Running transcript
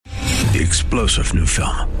The explosive new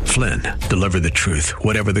film, Flynn, deliver the truth,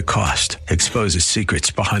 whatever the cost, exposes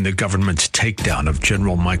secrets behind the government's takedown of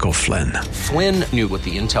General Michael Flynn. Flynn knew what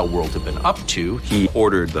the intel world had been up to. He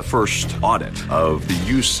ordered the first audit of the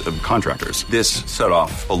use of contractors. This set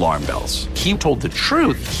off alarm bells. He told the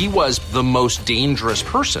truth. He was the most dangerous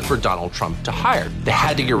person for Donald Trump to hire. They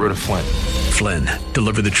had to get rid of Flynn. Flynn,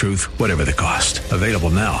 deliver the truth, whatever the cost. Available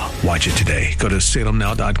now. Watch it today. Go to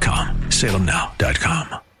salemnow.com.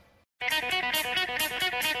 salemnow.com.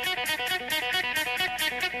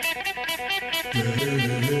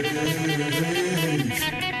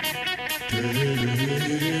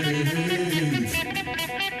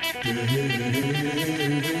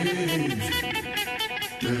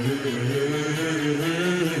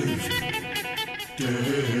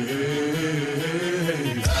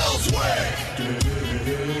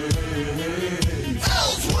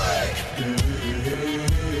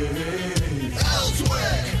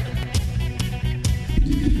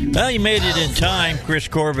 Well, you made it in time. Chris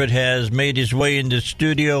Corbett has made his way into the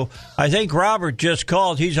studio. I think Robert just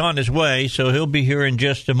called. He's on his way, so he'll be here in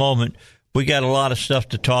just a moment. We got a lot of stuff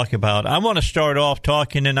to talk about. I want to start off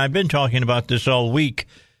talking, and I've been talking about this all week,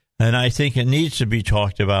 and I think it needs to be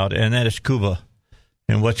talked about, and that is Cuba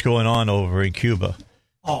and what's going on over in Cuba.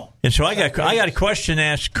 And so I got a question to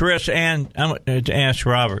ask Chris and to ask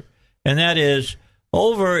Robert, and that is,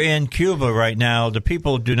 over in Cuba right now, the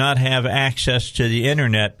people do not have access to the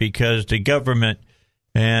Internet because the government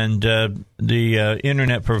and the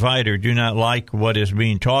Internet provider do not like what is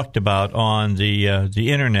being talked about on the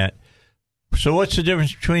Internet. So what's the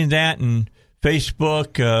difference between that and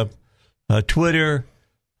Facebook, Twitter,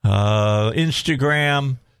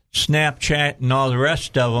 Instagram, Snapchat, and all the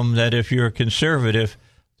rest of them that if you're a conservative,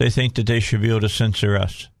 they think that they should be able to censor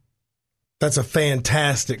us? That's a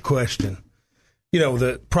fantastic question. You know,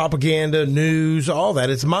 the propaganda, news, all that,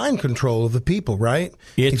 it's mind control of the people, right?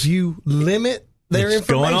 If you limit their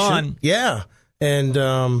information. Going on. Yeah. And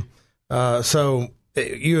so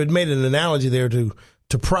you had made an analogy there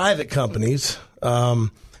to private companies. I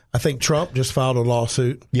think Trump just filed a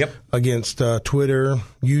lawsuit against Twitter,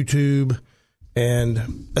 YouTube,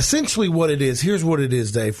 and essentially what it is, here's what it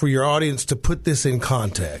is, Dave, for your audience to put this in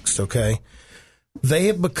context, okay? They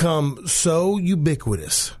have become so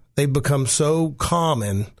ubiquitous. They've become so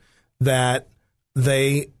common that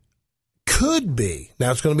they could be.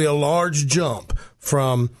 Now, it's going to be a large jump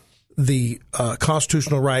from the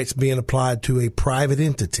constitutional rights being applied to a private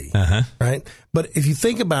entity, right? But if you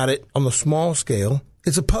think about it on the small scale,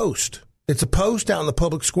 it's a post. It's a post out in the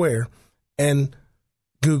public square, and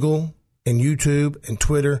Google and YouTube and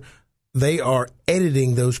Twitter, they are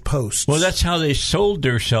editing those posts. Well, that's how they sold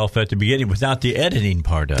themselves at the beginning without the editing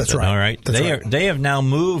part of it. Right. All right. Right. They have now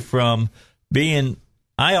moved from being,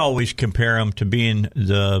 I always compare them to being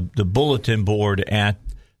the bulletin board at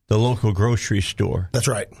the local grocery store. That's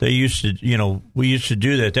right. They used to, we used to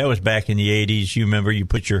do that. That was back in the 80s. You remember you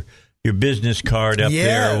put your business card up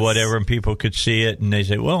there or whatever, and people could see it, and they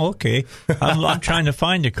say, well, okay, I'm trying to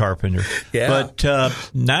find a carpenter. Yeah. But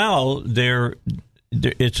now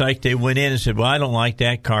it's like they went in and said, well, I don't like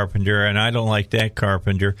that carpenter, and I don't like that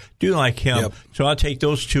carpenter. Do like him. Yep. So I'll take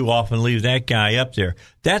those two off and leave that guy up there.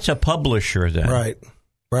 That's a publisher then.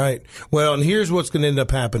 Right. Well, and here's what's going to end up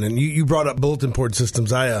happening. You brought up bulletin board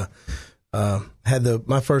systems. I had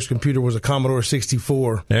my first computer was a Commodore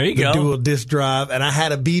 64. There you go. Dual disk drive, and I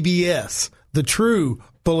had a BBS, the true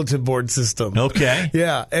bulletin board system. Okay.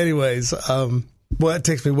 Yeah. Anyways, that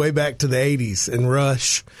takes me way back to the 80s and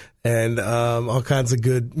Rush. And all kinds of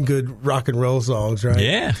good rock and roll songs, right?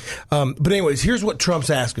 Yeah. But anyways, here's what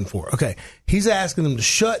Trump's asking for. Okay, he's asking them to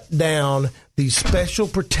shut down these special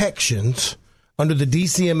protections under the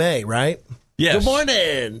DCMA, right? Yes. Good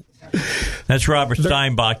morning. That's Robert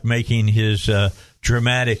Steinbach making his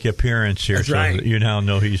dramatic appearance here. That's right. So you now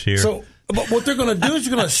know he's here. So but what they're going to do is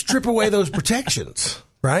they're going to strip away those protections,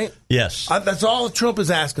 right? Yes. That's all Trump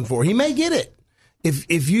is asking for. He may get it.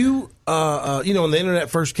 If you, when the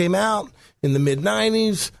internet first came out in the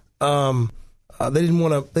mid-90s, they didn't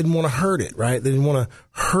want to hurt it, right? They didn't want to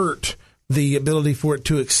hurt the ability for it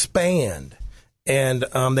to expand. And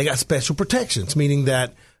they got special protections, meaning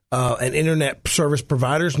that an internet service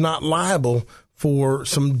provider is not liable for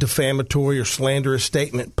some defamatory or slanderous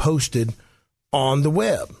statement posted on the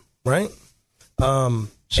web, right?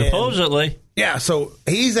 Supposedly. Yeah, so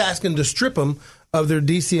he's asking to strip them of their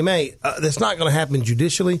DCMA. That's not going to happen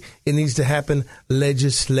judicially. It needs to happen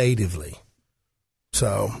legislatively.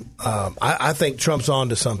 So I think Trump's on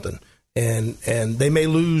to something, and they may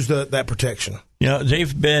lose that protection.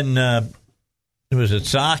 They've been, was it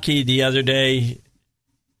Psaki the other day?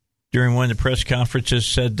 during one of the press conferences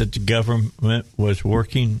said that the government was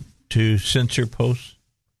working to censor posts?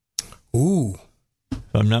 Ooh. If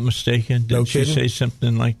I'm not mistaken. Didn't she say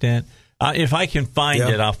something like that? If I can find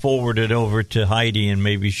it, I'll forward it over to Heidi, and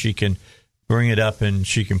maybe she can bring it up and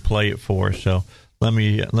she can play it for us. So let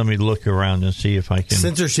me look around and see if I can.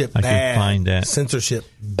 Censorship I bad. can find that. Censorship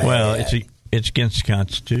bad. Well, it's against the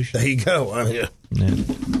Constitution. There you go.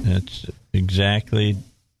 That's exactly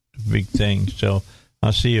the big thing. So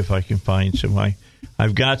I'll see if I can find some.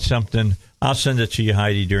 I've got something. I'll send it to you,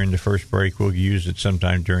 Heidi, during the first break. We'll use it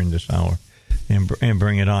sometime during this hour and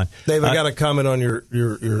bring it on. Dave, I got a comment on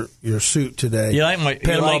your suit today. You like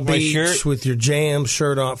my Beach shirt? With your Jam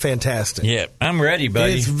shirt on. Fantastic. Yeah, I'm ready,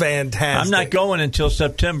 buddy. It's fantastic. I'm not going until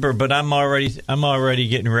September, but I'm already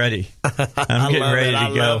getting ready. I'm getting ready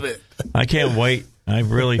to go. Love it. I can't wait.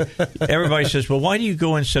 Everybody says, well, why do you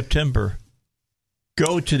go in September?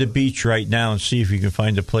 Go to the beach right now and see if you can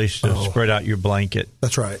find a place to spread out your blanket.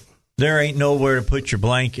 That's right. There ain't nowhere to put your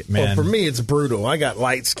blanket, man. Well, for me, it's brutal. I got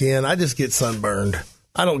light skin. I just get sunburned.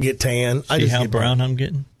 I don't get tan. See how brown I'm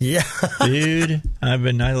getting? Yeah. Dude, I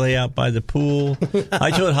lay out by the pool. I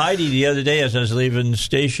told Heidi the other day as I was leaving the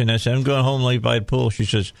station, I said, I'm going home late by the pool. She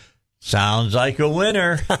says, sounds like a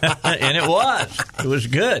winner. And it was. It was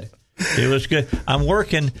good. It was good. I'm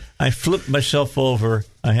working. I flipped myself over.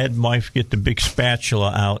 I had my wife get the big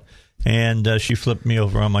spatula out, and she flipped me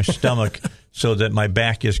over on my stomach so that my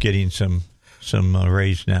back is getting some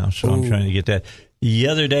raise now. So I'm trying to get that. The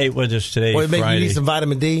other day, what is today? Well, maybe Friday. you need some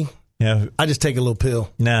vitamin D? Yeah. I just take a little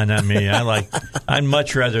pill. No, not me. I'd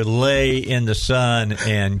much rather lay in the sun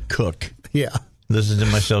and cook. Yeah. Listen to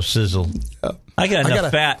myself sizzle. I got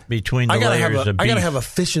enough fat between the layers of beef. I got to have a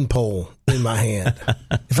fishing pole in my hand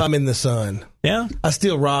if I'm in the sun. Yeah? I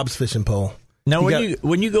steal Rob's fishing pole. Now,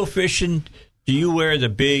 when you go fishing, do you wear the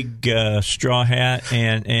big straw hat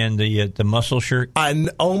and the muscle shirt? I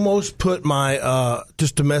almost put my,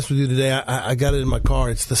 just to mess with you today, I got it in my car.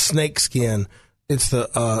 It's the snake skin. It's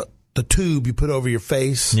the tube you put over your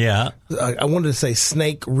face. Yeah. I wanted to say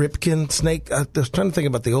snake ripkin. I was trying to think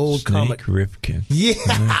about the old comic. Snake ripkin.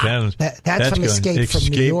 Yeah. That's from Escape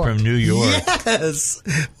from New York. Yes.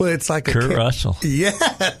 Well, it's like Kurt Russell.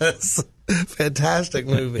 Yes. Fantastic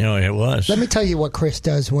movie. It was. Let me tell you what Chris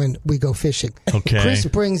does when we go fishing. Okay. Chris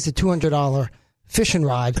brings the $200 fishing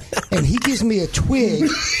rod, and he gives me a twig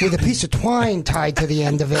with a piece of twine tied to the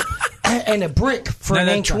end of it and a brick for an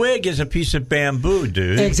anchor. Now, a twig is a piece of bamboo,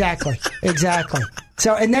 dude. Exactly.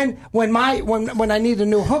 So, and then when I need a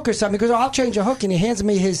new hook or something, he goes, I'll change a hook, and he hands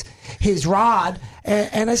me his rod,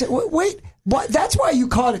 and I said, wait. What? That's why you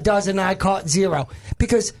caught a dozen and I caught 0.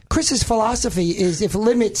 Because Chris's philosophy is if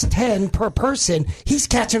limit's 10 per person, he's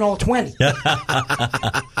catching all 20.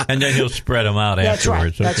 And then he'll spread them out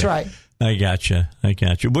afterwards. That's right. I got you.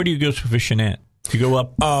 Where do you go fishing at? Do you go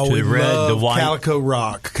up to the red, the white? Calico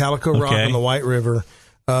Rock on the White River.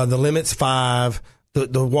 The limit's 5.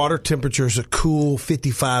 The water temperature is a cool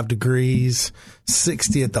 55 degrees,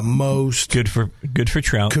 60 at the most. Good for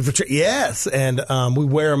trout. Yes, and we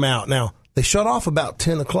wear them out. Now, they shut off about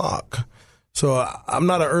 10 o'clock. So I'm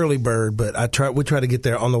not an early bird, but we try to get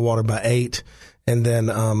there on the water by 8. And then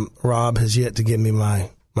Rob has yet to give me my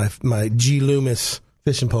G. Loomis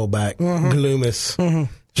fishing pole back. Mm-hmm. Loomis. Mm-hmm.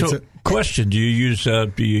 So, question: do you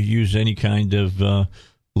use any kind of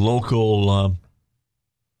local,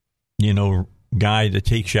 guy that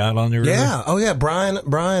takes you out on the river? Yeah. Oh yeah, Brian,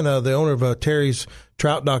 the owner of Terry's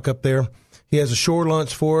Trout Dock up there. He has a shore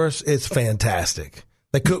lunch for us. It's fantastic.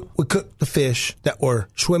 We cooked the fish that were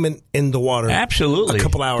swimming in the water. Absolutely, a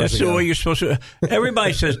couple hours ago. That's the way you're supposed to.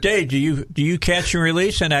 Everybody says, "Dave, do you catch and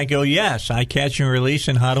release?" And I go, "Yes, I catch and release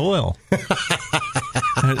in hot oil."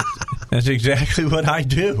 That's exactly what I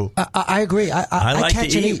do. I agree. I like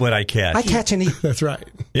to eat what I catch. I catch and eat. That's right.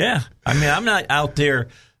 Yeah, I mean, I'm not out there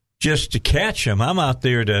just to catch them. I'm out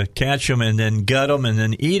there to catch them and then gut them and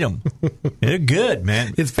then eat them. They're good,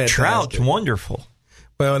 man. It's fantastic. Trout's wonderful.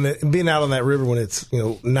 Well, and being out on that river when it's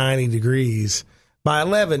 90 degrees, by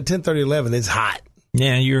 10:30, 11, it's hot.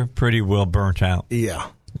 Yeah, you're pretty well burnt out.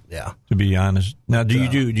 Yeah. To be honest. Now, do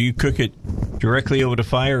you cook it directly over the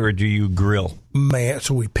fire or do you grill? Man,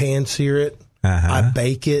 so we pan sear it. Uh-huh. I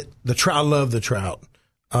bake it. I love the trout.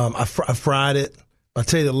 I fried it. I'll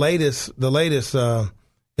tell you the latest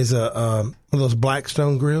is one of those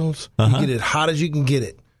Blackstone grills. Uh-huh. You get it hot as you can get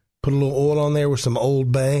it. Put a little oil on there with some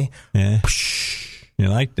Old Bay. Yeah. You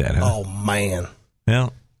like that, huh? Oh, man.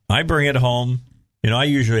 Well, I bring it home. I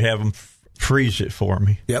usually have them freeze it for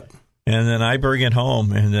me. Yep. And then I bring it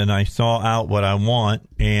home, and then I thaw out what I want.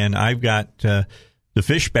 And I've got the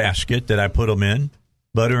fish basket that I put them in.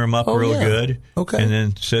 butter them up real good, and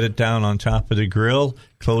then set it down on top of the grill,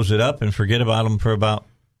 close it up, and forget about them for about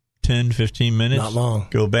 10, 15 minutes. Not long.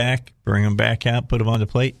 Go back, bring them back out, put them on the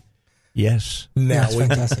plate. Yes. Now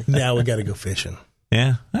we got to go fishing.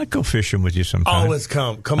 Yeah, I'll go fishing with you sometime. Always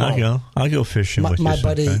come on. I'll go fishing with you sometime. My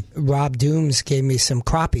buddy Rob Dooms gave me some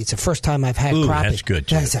crappie. It's the first time I've had crappie. That's good,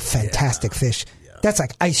 too. That's a fantastic fish. Yeah. That's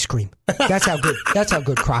like ice cream. That's how good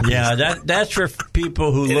crappie is. Yeah, that's for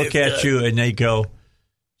people who look at you and they go,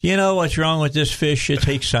 you know what's wrong with this fish? It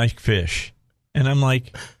tastes like fish. And I'm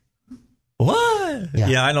like, what?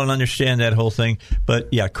 Yeah, I don't understand that whole thing. But,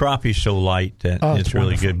 yeah, crappie's so light that it's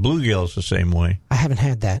really good. Bluegill's the same way. I haven't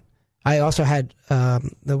had that. I also had the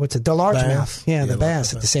largemouth. Yeah, the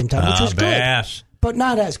bass at the same time, which was bass. Good, but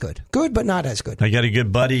not as good. Good, but not as good. I got a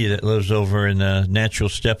good buddy that lives over in the Natural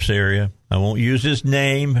Steps area. I won't use his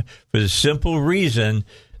name for the simple reason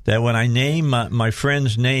that when I name my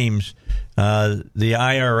friends' names, the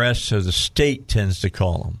IRS or the state tends to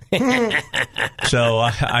call them. So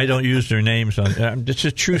I don't use their names. It's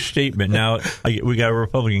a true statement. Now, we got a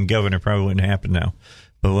Republican governor. Probably wouldn't happen now.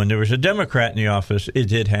 But when there was a Democrat in the office, it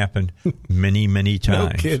did happen many, many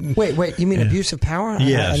times. No kidding. Wait, you mean abuse of power?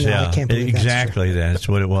 Yes, I can't believe exactly. That's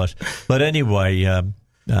what it was. But anyway,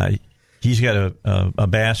 he's got a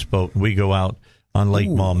bass boat. We go out on Lake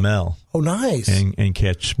Maumelle. Oh, nice. And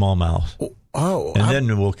catch smallmouth. Oh. And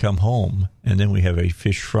then we'll come home, and then we have a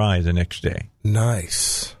fish fry the next day.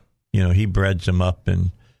 Nice. You know, he breads them up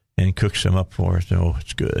and cooks them up for us. Oh,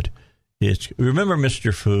 it's good. Remember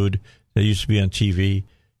Mr. Food that used to be on TV?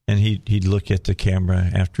 And he'd look at the camera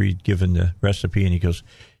after he'd given the recipe, and he goes,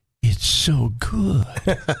 "It's so good."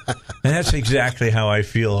 And that's exactly how I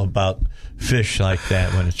feel about fish like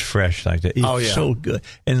that when it's fresh like that. It's so good.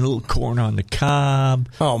 And a little corn on the cob.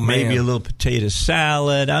 Oh, man. Maybe a little potato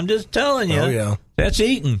salad. I'm just telling you. Oh, yeah. That's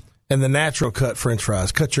eating. And the natural cut French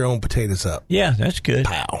fries. Cut your own potatoes up. Yeah, that's good.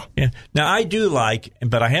 Pow. Yeah. Now, I do like,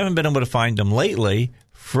 but I haven't been able to find them lately,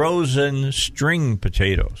 frozen string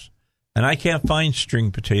potatoes. And I can't find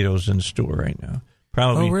string potatoes in the store right now.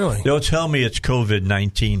 Probably. Oh, really? They'll tell me it's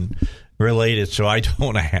COVID-19 related, so I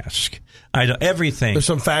don't ask. Everything. There's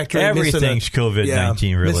some factory. Everything's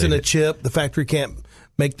COVID-19 related. Missing a chip. The factory can't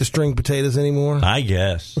make the string potatoes anymore. I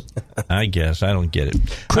guess. I don't get it.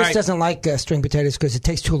 Chris doesn't like string potatoes because it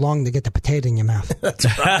takes too long to get the potato in your mouth. That's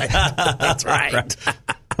right. That's right.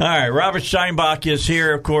 All right, Robert Steinbach is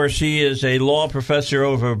here. Of course, he is a law professor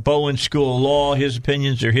over at Bowen School of Law. His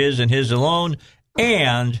opinions are his and his alone.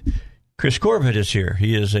 And Chris Corbett is here.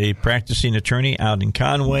 He is a practicing attorney out in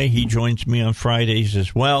Conway. He joins me on Fridays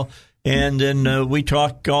as well. And then we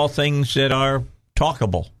talk all things that are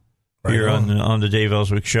talkable here on the Dave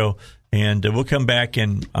Elswick Show. And we'll come back,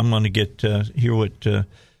 and I'm going to hear what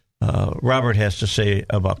Robert has to say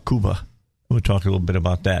about Cuba. We'll talk a little bit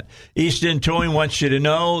about that. East End Towing wants you to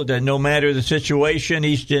know that no matter the situation,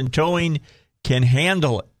 East End Towing can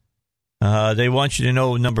handle it. They want you to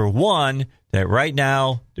know, number one, that right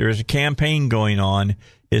now there is a campaign going on.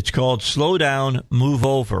 It's called Slow Down, Move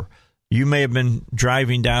Over. You may have been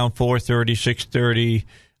driving down 430, 630,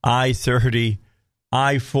 I-30,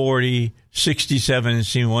 I-40, 67 and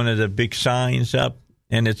seen one of the big signs up,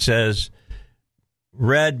 and it says,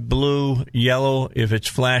 red, blue, yellow, if it's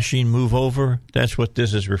flashing, move over. That's what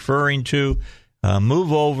this is referring to.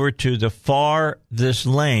 Move over to the farthest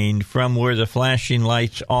lane from where the flashing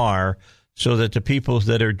lights are so that the people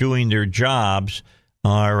that are doing their jobs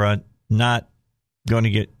are not going to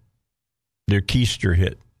get their keister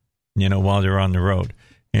hit, while they're on the road.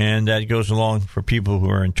 And that goes along for people who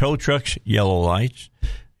are in tow trucks, yellow lights,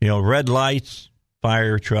 red lights,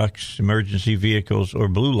 fire trucks, emergency vehicles, or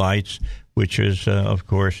blue lights, which is, of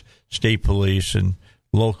course, state police and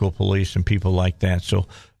local police and people like that. So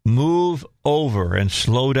move over and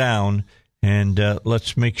slow down, and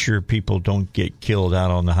let's make sure people don't get killed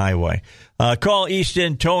out on the highway. Call East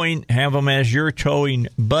End Towing. Have them as your towing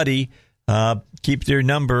buddy. Keep their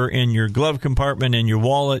number in your glove compartment, in your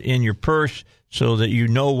wallet, in your purse, so that you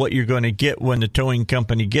know what you're going to get when the towing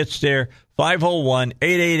company gets there.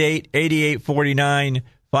 501-888-8849,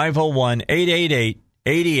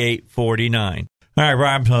 501-888-8849. All right,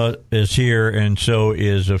 Rob is here, and so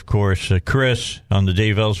is, of course, Chris on the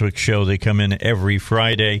Dave Elswick Show. They come in every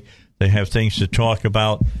Friday. They have things to talk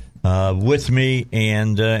about with me,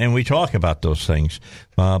 and we talk about those things.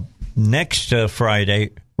 Next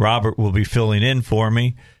Friday, Robert will be filling in for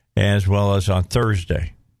me, as well as on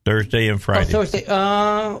Thursday and Friday. Thursday.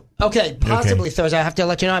 Okay, possibly Thursday. I have to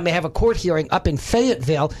let you know I may have a court hearing up in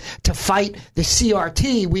Fayetteville to fight the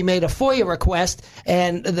CRT. We made a FOIA request,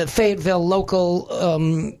 and the Fayetteville local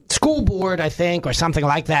school board, I think, or something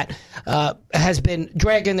like that, has been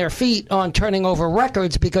dragging their feet on turning over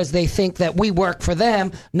records because they think that we work for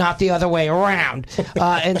them, not the other way around.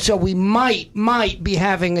 And so we might be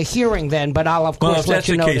having a hearing then, but I'll, of course, let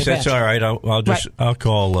you know. Well, if that's the case, that's all right. I'll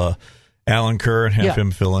call Alan Kerr and have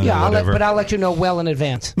him fill in or whatever. But I'll let you know well in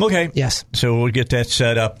advance. Okay. Yes. So we'll get that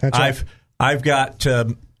set up. That's right. I've got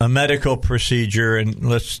a medical procedure, and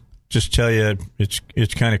let's just tell you,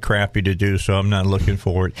 it's kind of crappy to do, so I'm not looking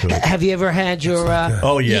forward to it. Have you ever had your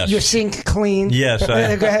your sink cleaned? Yes,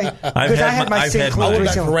 because I had my sink cleaned. I went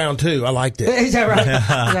back for round 2. I liked it. Is that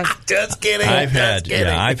right? Just kidding.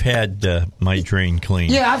 I've had my drain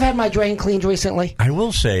cleaned. Yeah, I've had my drain cleaned recently. I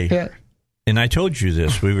will say, and I told you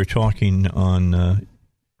this. We were talking on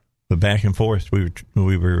the back and forth. We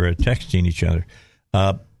were texting each other.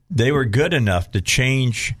 They were good enough to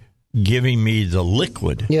change giving me the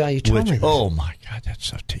liquid. Yeah, you told me this. Oh, my God, that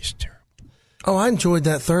stuff tastes terrible. Oh, I enjoyed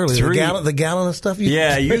that thoroughly. The gallon of stuff you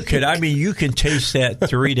you could. I mean, you can taste that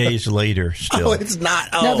 3 days later still. Oh, it's not.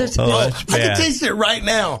 It's bad. I can taste it right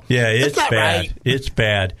now. Yeah, it's not bad. Right. It's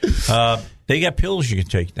bad. They got pills you can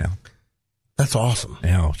take now. That's awesome.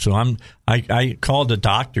 Yeah, so I called the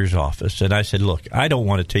doctor's office, and I said, look, I don't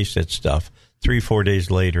want to taste that stuff 3-4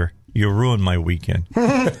 days later. You ruined my weekend.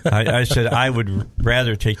 I said I would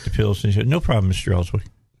rather take the pills. And he said, no problem, Mr. Elswick.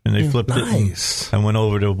 And they flipped it. I went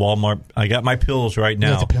over to Walmart. I got my pills right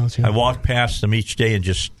now. Pills, yeah. I walk past them each day and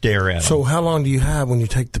just stare at them. So how long do you have when you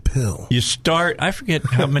take the pill? You start, I forget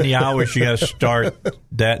how many hours you got to start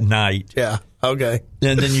that night. Yeah, okay.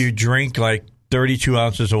 And then you drink like 32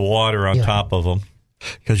 ounces of water on top of them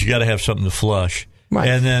because you got to have something to flush. Right.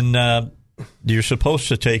 And then you're supposed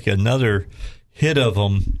to take another hit of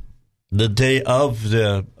them the day of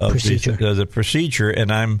the procedure,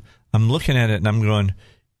 and I'm looking at it and I'm going,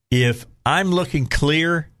 if I'm looking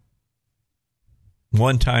clear,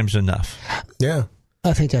 one time's enough. Yeah,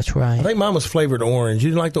 I think that's right. I think mine was flavored orange. You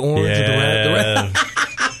didn't like the orange? Yeah. The red?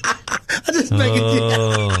 I just make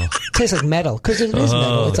it. Tastes like metal because it is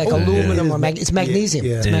metal. It's like aluminum or it's magnesium.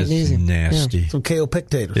 Yeah. It's magnesium. Nasty. Some kale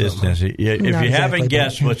pectate or it's something. Nasty. Yeah, if you haven't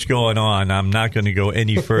guessed what's going on, I'm not going to go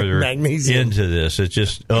any further into this. It's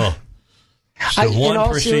just So one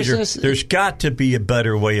procedure. There's got to be a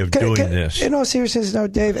better way of doing this. In all seriousness, no,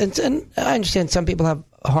 Dave, and I understand some people have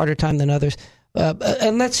a harder time than others.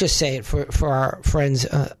 And let's just say it for our friends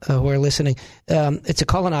who are listening. It's a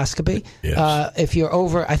colonoscopy. Yes. If you're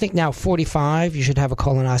over, I think now 45, you should have a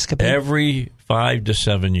colonoscopy. Every 5 to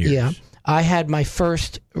 7 years. Yeah. I had my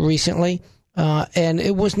first recently, and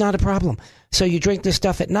it was not a problem. So you drink this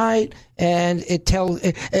stuff at night, and it tells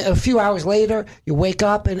a few hours later, you wake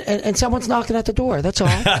up, and someone's knocking at the door. That's all.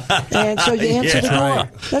 And so you answer the door. Right.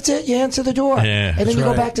 That's it. You answer the door. Yeah, and then you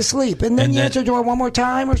go back to sleep. And then you answer the door one more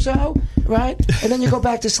time or so, right? And then you go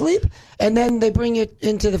back to sleep, and then they bring you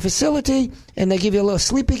into the facility, and they give you a little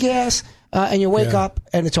sleepy gas, and you wake up,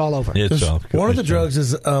 and it's all over. One of the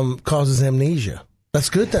drugs causes amnesia. That's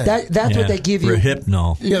a good thing. That's what they give you.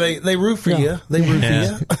 Hypno. Yeah, they roofie you. They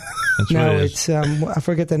roofie you. No, it's I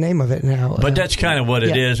forget the name of it now. But that's kind of what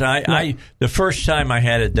it is. I the first time I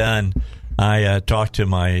had it done, I talked to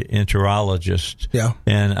my enterologist. Yeah,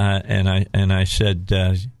 and I said,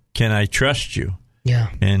 "Can I trust you?"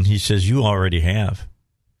 Yeah, and he says, "You already have."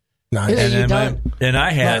 Nice. And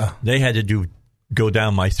I had they had to go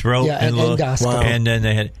down my throat and look, and then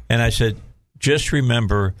they had, and I said, "Just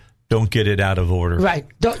remember." Don't get it out of order. Right.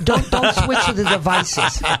 Don't switch to the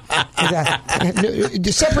devices.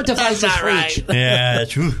 The separate devices for each. Yeah,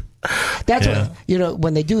 that's true. That's what,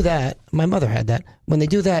 when they do that, my mother had that. When they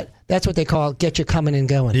do that, that's what they call get you coming and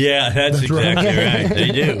going. Yeah, that's exactly right.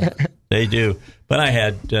 They do. They do. But I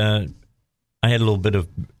had a little bit of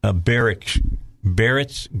Barrett's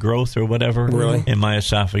growth or whatever in my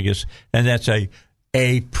esophagus, and that's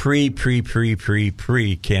a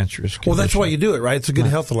pre-cancerous condition. Well, that's why you do it, right? It's a good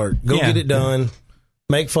health alert. Go get it done.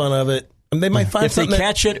 Make fun of it. And they might find something. If they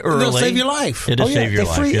catch it early, they'll save your life. It'll save your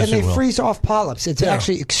life. Yes, and they freeze off polyps. It's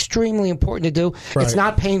actually extremely important to do. Right. It's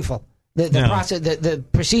not painful. The process, the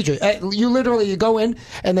procedure. You go in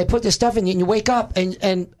and they put this stuff in you, and you wake up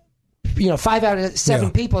and 5 out of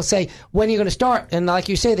 7 people say, when are you going to start? And like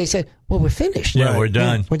you say, they said, well, we're finished. Yeah, we're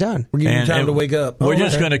done. We're done. We're giving you time to wake up. We're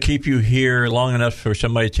just going to keep you here long enough for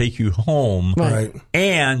somebody to take you home. Right.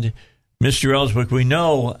 And, Mr. Elswick, we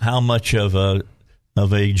know how much of a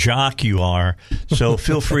of a jock you are. So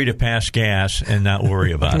feel free to pass gas and not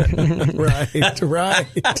worry about it. Right. That's right.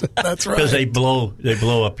 Because they blow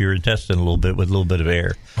up your intestine a little bit with a little bit of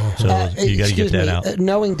air. So you got to get that out.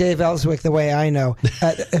 Knowing Dave Elswick the way I know,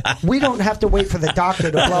 we don't have to wait for the doctor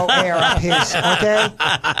to blow air up his, okay?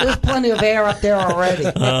 There's plenty of air up there already.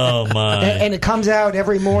 Oh, my. And it comes out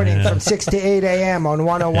every morning from 6 to 8 a.m. on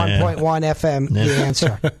 101.1 FM, The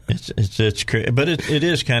Answer. It's crazy. But it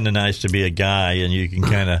is kind of nice to be a guy, and you can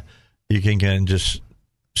kind of just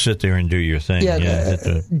sit there and do your thing. Yeah,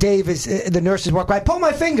 Dave is the nurses walk by. Pull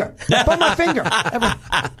my finger. Pull my finger.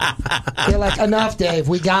 They're like, enough, Dave.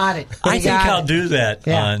 We got it. I think I'll do that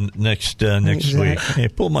next week. Hey,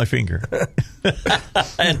 pull my finger.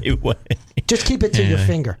 Anyway, just keep it to your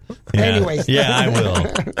finger. Yeah. Anyways, I will.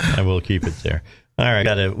 I will keep it there. All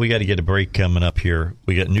right, we got to get a break coming up here.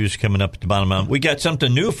 We got news coming up at the bottom of. We got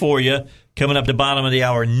something new for you coming up at the bottom of the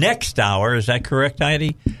hour. Next hour, is that correct,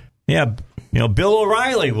 Heidi? Yeah. Bill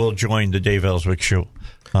O'Reilly will join the Dave Elswick Show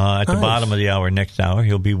at the bottom of the hour next hour.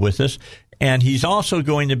 He'll be with us. And he's also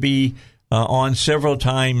going to be on several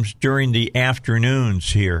times during the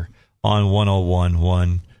afternoons here on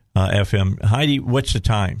 101.1 FM. Heidi, what's the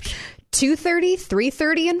times? 2:30,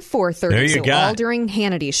 3:30, and 4:30. There you go. All during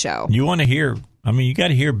Hannity's show. You want to hear, you got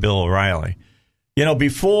to hear Bill O'Reilly.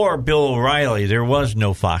 Before Bill O'Reilly, there was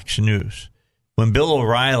no Fox News. When Bill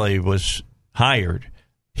O'Reilly was hired,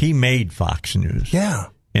 he made Fox News. Yeah.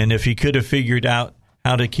 And if he could have figured out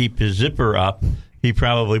how to keep his zipper up, he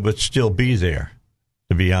probably would still be there,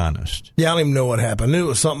 to be honest. Yeah, I don't even know what happened. I knew it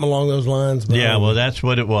was something along those lines. But yeah, well, that's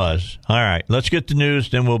what it was. All right, let's get the news,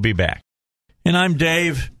 then we'll be back. And I'm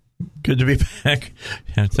Dave. Good to be back.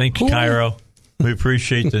 Thanks, Cairo. We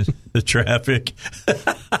appreciate the traffic.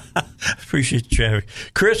 Appreciate the traffic.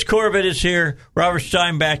 Chris Corbett is here. Robert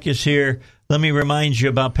Steinbach is here. Let me remind you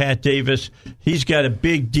about Pat Davis. He's got a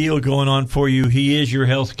big deal going on for you. He is your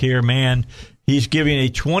health care man. He's giving a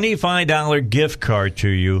 $25 gift card to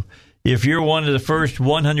you if you're one of the first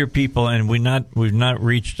 100 people, and we've not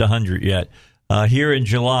reached 100 yet, here in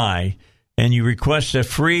July, and you request a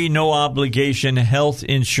free, no-obligation health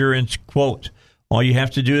insurance quote. All you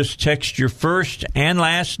have to do is text your first and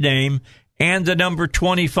last name and the number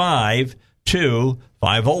 25 to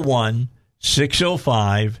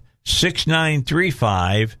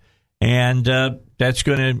 501-605-6935, and that's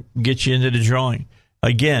going to get you into the drawing.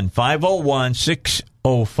 Again,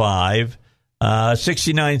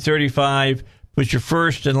 501-605-6935. Put your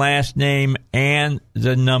first and last name and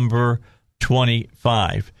the number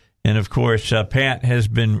 25. And, of course, Pat has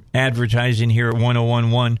been advertising here at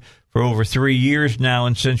 101.1 for over 3 years now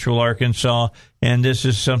in Central Arkansas, and this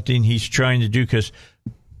is something he's trying to do because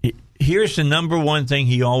here's the number one thing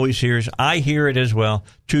he always hears. I hear it as well.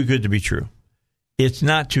 Too good to be true. It's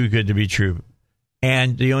not too good to be true.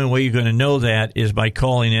 And the only way you're going to know that is by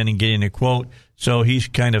calling in and getting a quote. So he's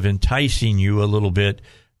kind of enticing you a little bit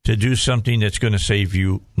to do something that's going to save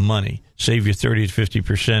you money, save you 30 to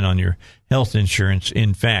 50% on your health insurance.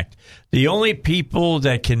 In fact, the only people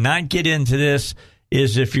that cannot get into this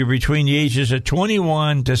is if you're between the ages of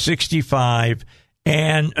 21 to 65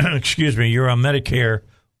 and, you're on Medicare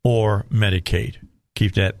or Medicaid.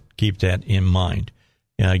 Keep that in mind.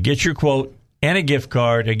 Get your quote and a gift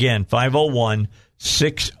card. Again,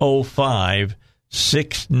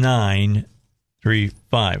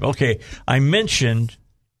 501-605-6935. Okay, I mentioned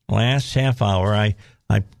last half hour, I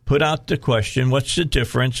put out the question, what's the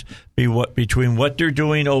difference between what they're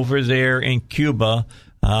doing over there in Cuba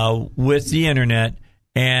with the Internet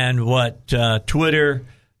and what Twitter,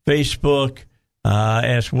 Facebook,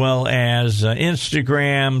 as well as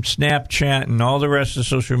Instagram, Snapchat, and all the rest of the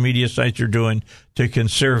social media sites are doing to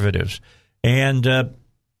conservatives. And,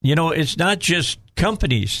 it's not just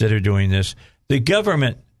companies that are doing this. The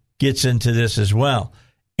government gets into this as well.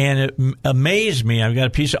 And it amazed me. I've got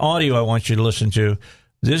a piece of audio I want you to listen to.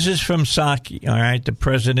 This is from Psaki, all right, the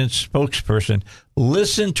president's spokesperson.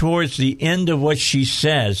 Listen towards the end of what she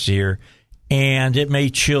says here, and it may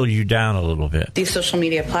chill you down a little bit. These social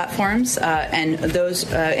media platforms and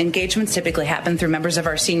those engagements typically happen through members of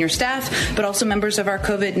our senior staff, but also members of our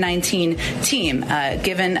COVID-19 team.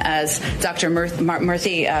 Given, as Dr.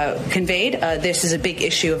 Murthy conveyed, this is a big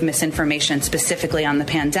issue of misinformation, specifically on the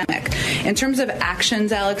pandemic. In terms of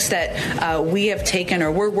actions, Alex, that we have taken,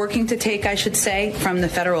 or we're working to take, I should say, from the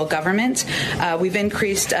federal government, we've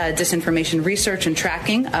increased disinformation research and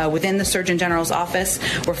tracking within the Surgeon General's office.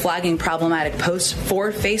 We're flagging problematic problematic posts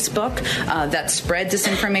for Facebook that spread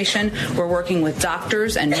disinformation. We're working with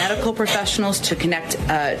doctors and medical professionals to connect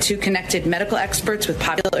to connected medical experts who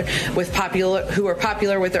are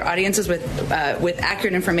popular with their audiences with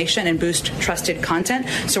accurate information and boost trusted content.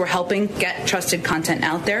 So we're helping get trusted content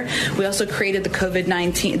out there. We also created the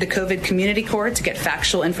COVID Community Corps to get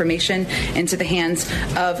factual information into the hands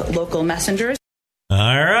of local messengers. All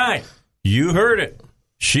right. You heard it.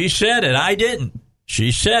 She said it. I didn't.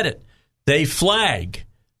 She said it. They flag,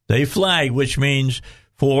 which means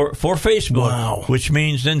for Facebook, which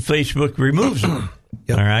means then Facebook removes them.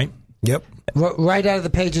 Yep. All right? Yep. Right out of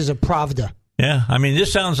the pages of Pravda. Yeah. I mean,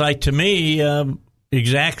 this sounds like, to me,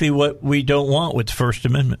 exactly what we don't want with the First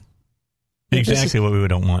Amendment. Exactly what we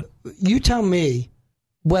don't want. You tell me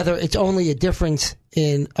whether it's only a difference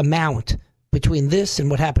in amount between this and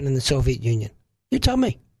what happened in the Soviet Union. You tell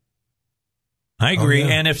me. I agree. Oh,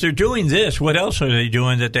 yeah. And if they're doing this, what else are they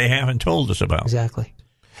doing that they haven't told us about? Exactly.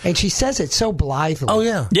 And she says it so blithely. Oh,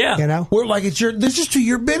 yeah. Yeah. You know? We're like, this is to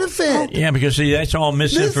your benefit. Yeah, because see, that's all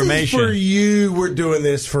misinformation. This is for you. We're doing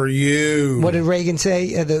this for you. What did Reagan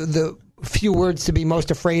say? The few words to be most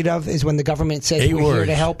afraid of is when the government says we're here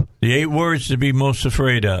to help. The 8 words to be most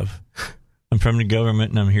afraid of. I'm from the government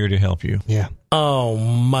and I'm here to help you. Yeah. Oh,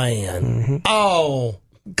 man. Mm-hmm. Oh,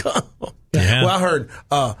 God. Yeah. Well, I heard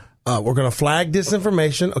we're going to flag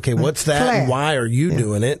disinformation. Okay, what's that? Flag. And why are you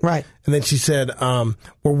doing it? Right. And then she said, we're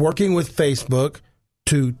working with Facebook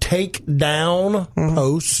to take down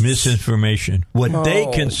posts. Misinformation. What they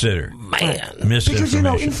consider misinformation.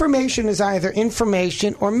 Because, information is either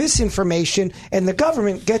information or misinformation, and the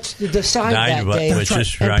government gets to decide that day. Which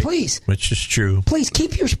is and right. Please. Which is true. Please,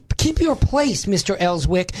 keep your place, Mr.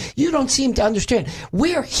 Elswick. You don't seem to understand.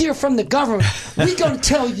 We're here from the government. We're going to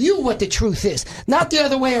tell you what the truth is, not the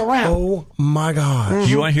other way around. Oh, my God.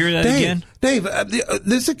 You want to hear that again? Dave,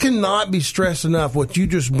 this cannot be stressed enough what you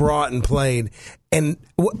just brought and played. And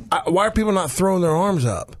why are people not throwing their arms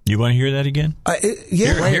up? You want to hear that again?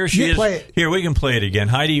 Yeah. Here she is. Play it. Here, we can play it again.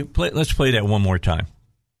 Heidi, let's play that one more time.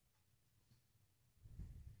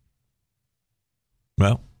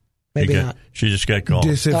 Well, maybe not. She just got called.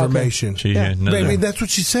 Disinformation. Okay. Maybe that's what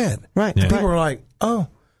she said. Right. And people are like, oh,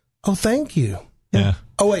 thank you. Yeah.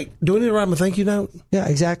 Oh, wait, do we need to write him a thank you note? Yeah,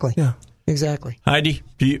 exactly. Yeah. Exactly. Heidi,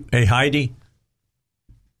 hey, Heidi.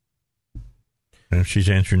 If she's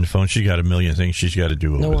answering the phone, she's got a million things she's got to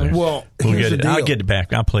do over there. Well, here's the deal. I'll get it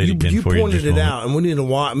back. I'll play it again for you. You pointed it out, and we need to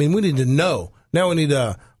watch. I mean, we need to know. Now we need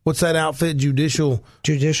what's that outfit? Judicial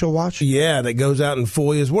Watch? Yeah, that goes out and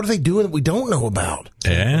FOIAs. What are they doing that we don't know about?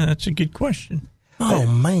 Yeah, that's a good question. Oh,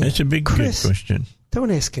 man. That's a good question.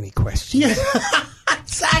 Don't ask any questions. Yeah,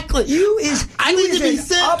 exactly. I need to be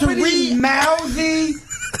sent to read. Mouthy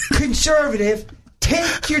conservative.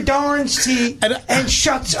 Take your darn seat and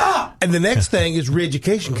shuts up. And the next thing is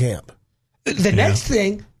re-education camp. The next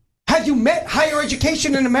thing, have you met higher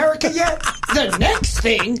education in America yet? The next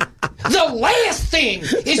thing, the last thing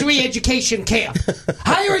is re-education camp.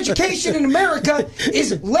 Higher education in America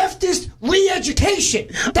is leftist re-education.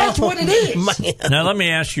 That's what it is. Man. Now, let me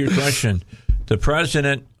ask you a question. The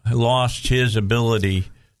president lost his ability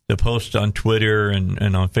to post on Twitter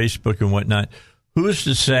and on Facebook and whatnot. Who's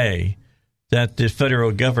to say that the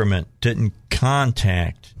federal government didn't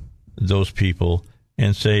contact those people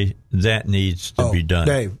and say that needs to be done?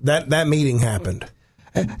 Dave, that meeting happened.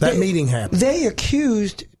 Meeting happened. They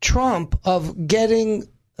accused Trump of getting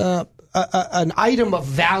an item of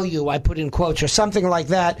value, I put in quotes, or something like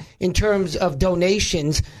that, in terms of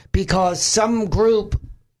donations because some group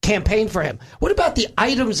campaigned for him. What about the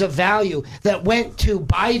items of value that went to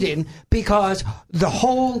Biden because the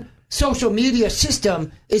whole social media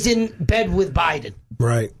system is in bed with Biden?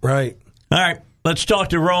 Right. All right, let's talk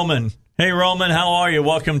to Roman. Hey, Roman, how are you?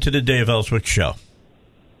 Welcome to the Dave Elswick Show.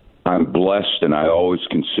 I'm blessed, and I always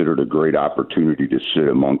considered a great opportunity to sit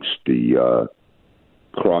amongst the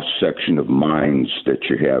cross-section of minds that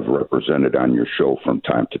you have represented on your show from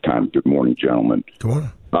time to time. Good morning, gentlemen. Good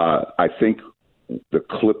morning. I think the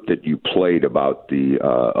clip that you played about the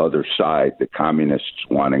other side, the communists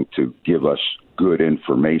wanting to give us good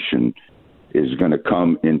information, is going to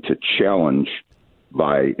come into challenge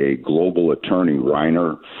by a global attorney,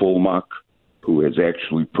 Rainer Fulmach, who has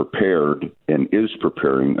actually prepared and is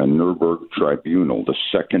preparing a Nuremberg tribunal, the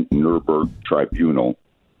second Nuremberg tribunal.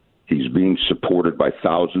 He's being supported by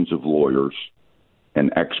thousands of lawyers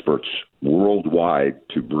and experts worldwide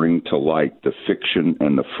to bring to light the fiction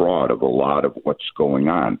and the fraud of a lot of what's going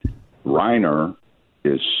on. Rainer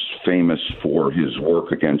is famous for his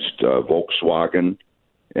work against Volkswagen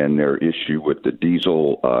and their issue with the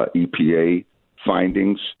diesel EPA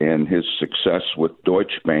findings, and his success with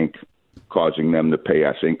Deutsche Bank causing them to pay,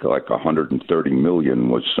 I think, like $130 million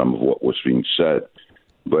was some of what was being said.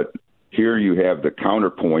 But here you have the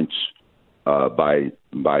counterpoints by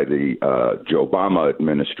the Joe Obama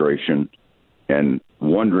administration, and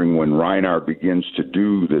wondering when Reinhard begins to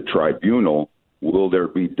do the tribunal, will there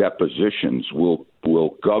be depositions? Will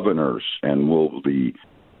governors and will the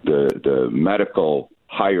medical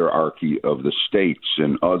hierarchy of the states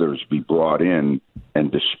and others be brought in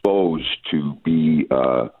and disposed to be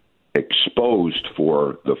exposed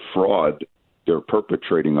for the fraud they're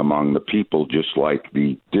perpetrating among the people, just like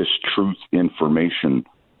the distruth information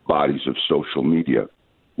bodies of social media?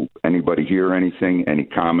 Anybody hear anything? Any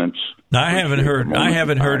comments? I haven't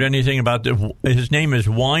heard anything about his name is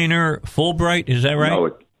Weiner Fulbright. Is that right?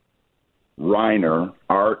 No, Reiner,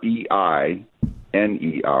 Reiner.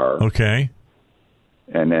 Okay.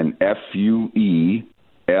 And then Fuelllimich.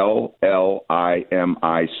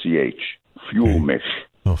 Fuellmich.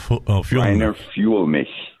 Reiner Fuellmich.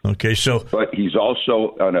 Okay, so. But he's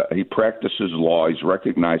also, he practices law. He's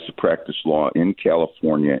recognized to practice law in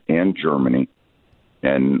California and Germany,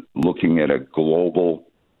 and looking at a global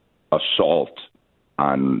assault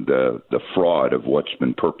on the fraud of what's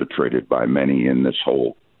been perpetrated by many in this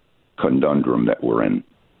whole conundrum that we're in.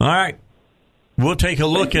 All right. We'll take a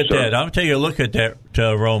look at that. I'll take a look at that,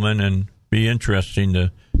 Roman, and be interesting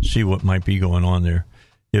to see what might be going on there.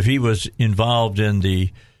 If he was involved in the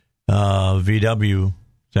VW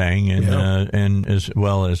thing and as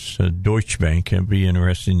well as Deutsche Bank, it'd be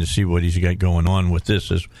interesting to see what he's got going on with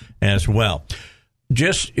this as well.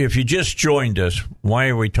 If you just joined us, why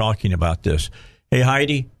are we talking about this? Hey,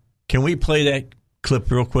 Heidi, can we play that clip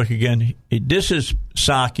real quick again? This is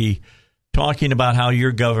Psaki talking about how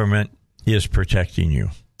your government is protecting you.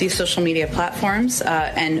 These social media platforms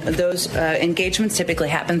and those engagements typically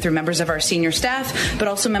happen through members of our senior staff, but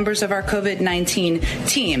also members of our COVID-19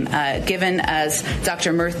 team. Given, as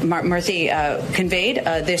Dr. Murthy conveyed,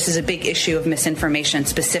 this is a big issue of misinformation,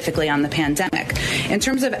 specifically on the pandemic. In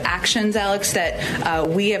terms of actions, Alex, that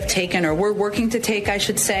we have taken, or we're working to take, I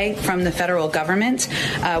should say, from the federal government,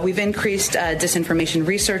 we've increased disinformation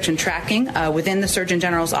research and tracking within the Surgeon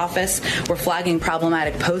General's office. We're flagging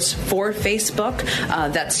problematic posts for Facebook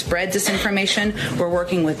that spread disinformation. We're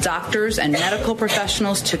working with doctors and medical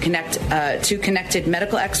professionals to connect to connected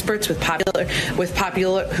medical experts who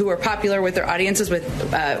are popular with their audiences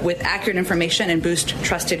with accurate information and boost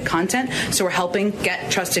trusted content. So we're helping get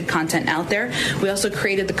trusted content out there. We also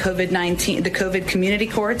created the COVID Community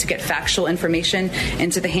Corps to get factual information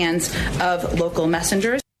into the hands of local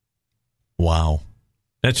messengers. Wow.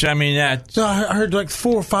 So I heard like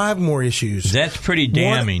 4 or 5 more issues. That's pretty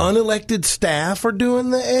damning. Unelected staff are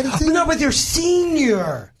doing the editing. No, but they're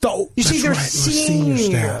senior. They're senior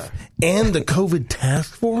staff. And the COVID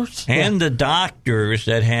task force. And the doctors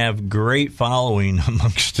that have great following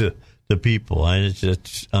amongst the people.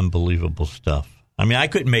 It's unbelievable stuff. I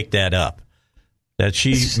couldn't make that up. That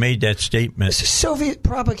she made that statement. This is Soviet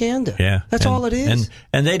propaganda. Yeah. That's all it is.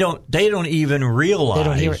 And they don't even realize. They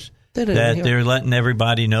don't hear it. They're letting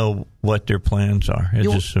everybody know what their plans are. It's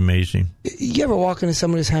just amazing. You ever walk into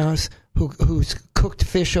somebody's house who's cooked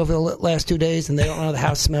fish over the last 2 days and they don't know the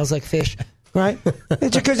house smells like fish, right?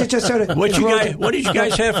 It's because it just sort of... What did you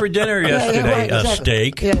guys have for dinner yesterday? Exactly.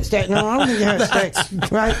 Steak? Yeah, steak. No, I don't think you had steak,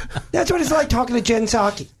 right? That's what it's like talking to Jen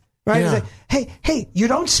Psaki, right? Yeah. It's like, hey, you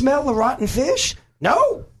don't smell the rotten fish?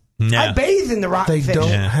 No. I bathe in the rotten fish. They don't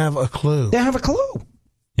have a clue. They don't have a clue.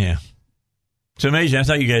 Yeah. It's amazing. I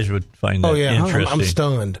thought you guys would find that interesting. I'm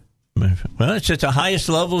stunned. Well, it's at the highest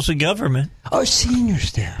levels of government. Oh, senior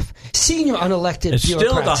staff. Senior unelected it's bureaucrats. It's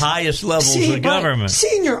still the highest levels of government.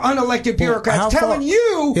 Senior unelected bureaucrats telling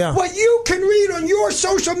you what you can read on your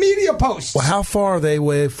social media posts. Well, how far are they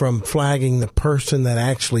away from flagging the person that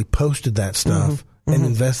actually posted that stuff and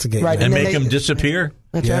investigating it? And make them disappear?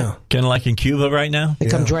 That's right. Kind of like in Cuba right now? They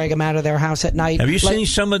come drag them out of their house at night. Have you seen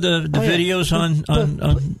some of the videos on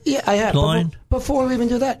yeah, I have. Line? Before we even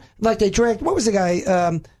do that, like they dragged, what was the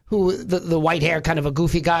guy who, the white hair, kind of a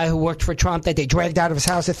goofy guy who worked for Trump that they dragged out of his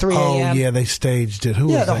house at 3 a.m.? Oh, yeah, they staged it. Who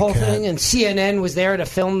was that the whole cat? thing, and CNN was there to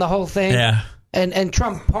film the whole thing. Yeah. And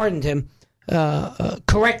Trump pardoned him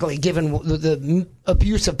correctly, given the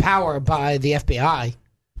abuse of power by the FBI. I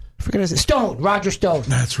forget his name. Roger Stone.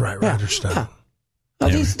 That's right, Roger Stone. Yeah.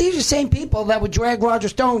 These are the same people that would drag Roger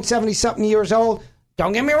Stone, 70-something years old.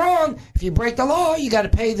 Don't get me wrong. If you break the law, you got to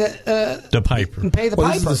pay the piper. Pay the piper.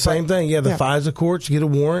 This is the same thing. Yeah, the FISA courts, get a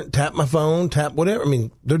warrant, tap my phone, tap whatever.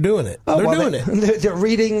 They're doing it. They're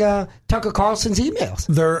reading Tucker Carlson's emails.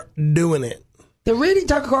 They're doing it. They're reading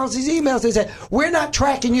Tucker Carlson's emails. They say, we're not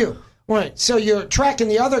tracking you. Right. So you're tracking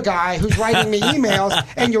the other guy who's writing me emails,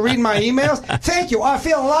 and you're reading my emails. Thank you. I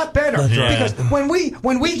feel a lot better. That's right. Because when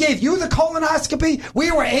we gave you the colonoscopy,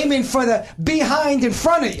 we were aiming for the behind in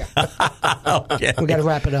front of you. Okay. We got to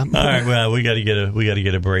wrap it up. All right. Well, we got to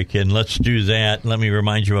get a break in. Let's do that. Let me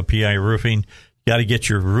remind you of PI Roofing. Got to get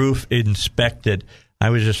your roof inspected. I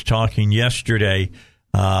was just talking yesterday.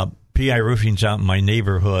 PI Roofing's out in my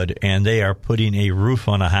neighborhood, and they are putting a roof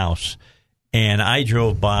on a house. And I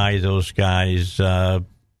drove by those guys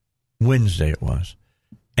Wednesday it was,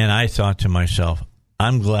 and I thought to myself,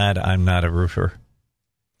 I'm glad I'm not a roofer.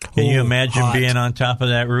 Can you imagine being on top of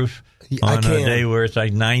that roof on a day where it's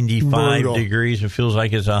like 95 degrees? It feels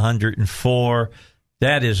like it's 104.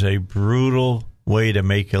 That is a brutal way to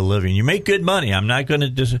make a living. You make good money. I'm not going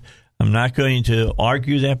to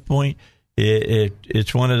argue that point.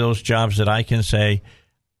 It's one of those jobs that I can say,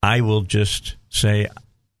 I will just say,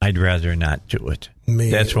 I'd rather not do it.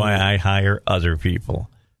 That's why I hire other people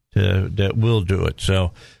that will do it.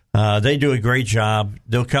 So they do a great job.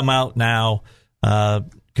 They'll come out now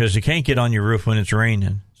because they can't get on your roof when it's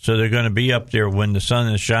raining. So they're going to be up there when the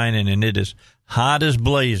sun is shining and it is hot as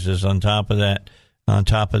blazes on top of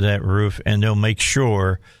that roof, and they'll make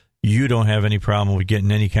sure you don't have any problem with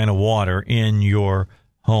getting any kind of water in your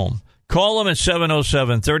home. Call them at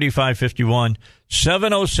 707-3551,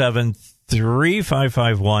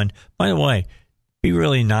 707-3551. By the way, be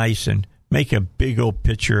really nice and make a big old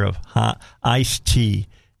pitcher of hot iced tea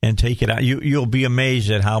and take it out. You'll be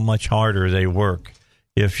amazed at how much harder they work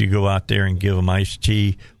if you go out there and give them iced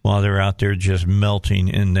tea while they're out there just melting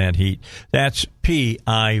in that heat. That's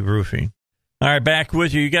PI Roofing. All right, back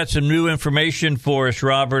with you. You got some new information for us,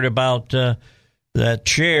 Robert, about that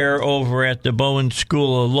chair over at the Bowen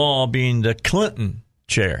School of Law being the Clinton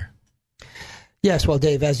chair. Yes, well,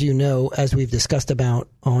 Dave, as you know, as we've discussed about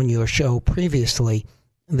on your show previously,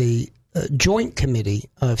 the Joint Committee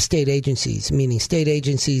of State Agencies, meaning state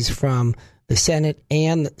agencies from the Senate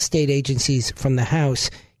and state agencies from the House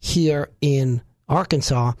here in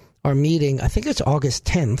Arkansas, are meeting, I think it's August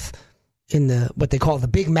 10th, in what they call the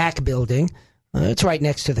Big Mac building. It's right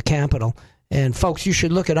next to the Capitol. And folks, you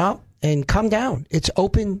should look it up and come down. It's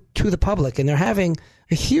open to the public, and they're having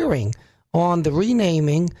a hearing on the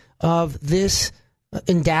renaming of this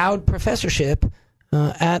endowed professorship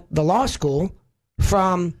at the law school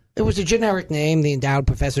from, it was a generic name, the endowed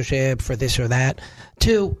professorship for this or that,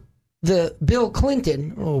 to the Bill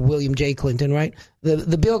Clinton, or William J. Clinton, right?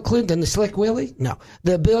 The Bill Clinton, the Slick Willie? No.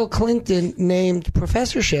 The Bill Clinton named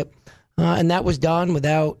professorship, and that was done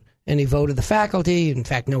without any vote of the faculty, in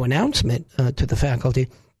fact, no announcement to the faculty.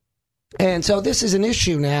 And so this is an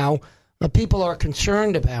issue now. People are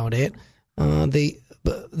concerned about it.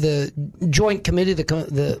 The joint committee,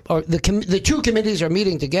 the two committees are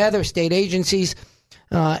meeting together, state agencies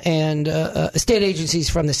and state agencies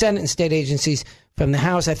from the Senate and state agencies from the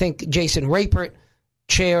House. I think Jason Rapert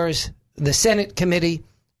chairs the Senate committee.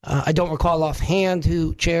 I don't recall offhand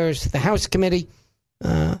who chairs the House committee.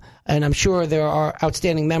 And I'm sure there are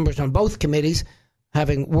outstanding members on both committees,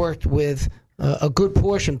 having worked with a good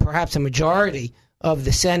portion, perhaps a majority of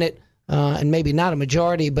the Senate, and maybe not a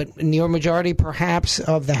majority, but near majority perhaps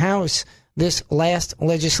of the House this last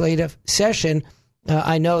legislative session.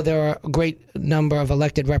 I know there are a great number of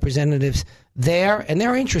elected representatives there, and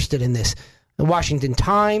they're interested in this. The Washington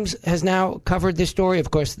Times has now covered this story.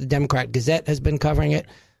 Of course, the Democrat Gazette has been covering it.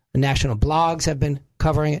 The national blogs have been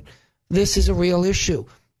covering it. This is a real issue.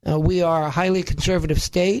 We are a highly conservative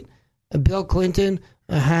state. Bill Clinton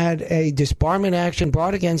had a disbarment action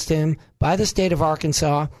brought against him by the state of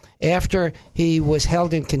Arkansas after he was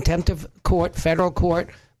held in contempt of court, federal court,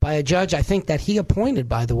 by a judge, I think, that he appointed,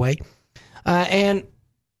 by the way. And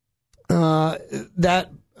that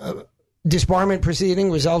disbarment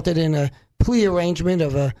proceeding resulted in a plea arrangement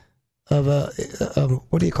of a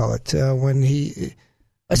what do you call it?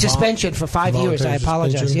 A suspension for 5 years. I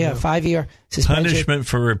apologize. Yeah, 5-year suspension. Punishment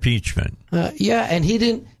for impeachment. And he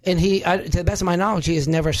didn't. And to the best of my knowledge, he has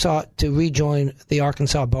never sought to rejoin the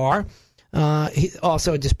Arkansas bar.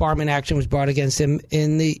 Also, a disbarment action was brought against him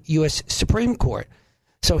in the U.S. Supreme Court.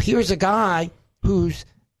 So here's a guy whose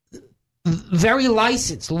very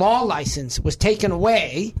law license was taken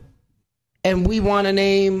away, and we want to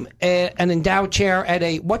name an endowed chair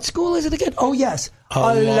at what school is it again? Oh, yes.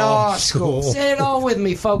 A law school. Say it all with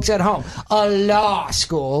me, folks at home. A law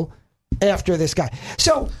school after this guy.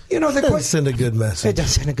 So, the it does send a good message. It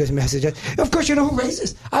does send a good message. Of course, who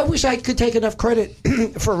raises? I wish I could take enough credit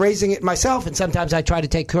for raising it myself, and sometimes I try to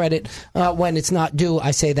take credit when it's not due.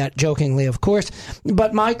 I say that jokingly, of course.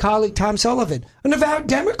 But my colleague, Tom Sullivan, an avowed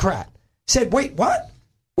Democrat, said, wait, what?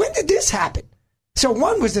 When did this happen? So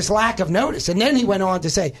one was this lack of notice. And then he went on to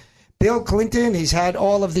say, Bill Clinton, he's had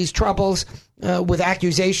all of these troubles with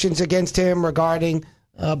accusations against him regarding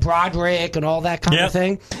Broderick and all that kind of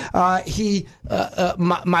thing.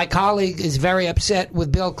 My colleague is very upset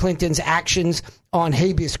with Bill Clinton's actions on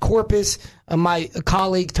habeas corpus. My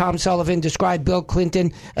colleague, Tom Sullivan, described Bill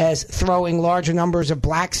Clinton as throwing large numbers of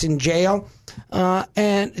blacks in jail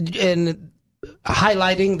and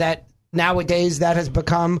highlighting that nowadays that has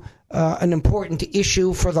become an important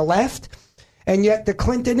issue for the left. And yet the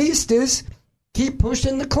Clintonistas keep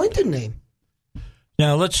pushing the Clinton name.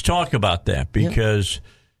 Now, let's talk about that because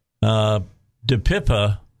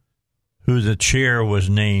DePippa, who the chair was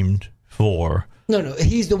named for. No,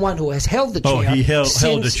 he's the one who has held the chair. Oh, he held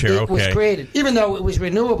the chair, it was created. Even though it was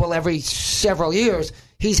renewable every several years,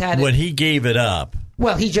 he's had it. When he gave it up.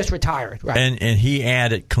 Well, he just retired, right? And he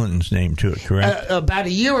added Clinton's name to it, correct? About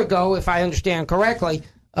a year ago, if I understand correctly,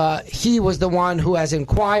 he was the one who has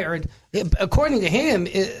inquired. According to him,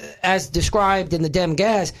 as described in the Dem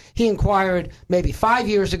Gas, he inquired maybe 5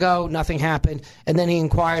 years ago, nothing happened, and then he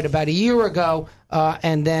inquired about a year ago,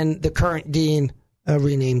 and then the current dean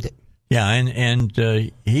renamed it. Yeah, and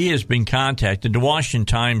he has been contacted. The Washington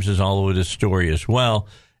Times is all over this story as well,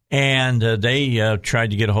 and they tried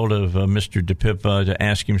to get a hold of Mr. DePippa to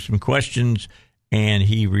ask him some questions, and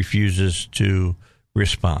he refuses to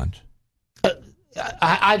respond.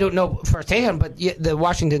 I don't know firsthand, but the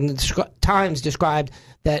Washington Times described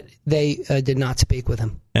that they did not speak with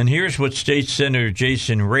him. And here's what State Senator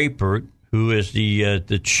Jason Rapert, who is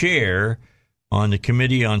the chair on the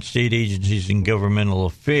Committee on State Agencies and Governmental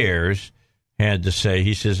Affairs, had to say.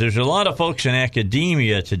 He says, there's a lot of folks in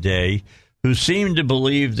academia today who seem to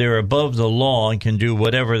believe they're above the law and can do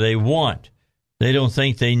whatever they want. They don't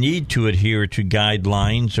think they need to adhere to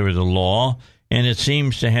guidelines or the law, and it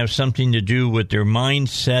seems to have something to do with their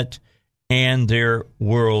mindset and their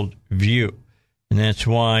world view. And that's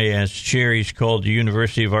why, as chair, he's called the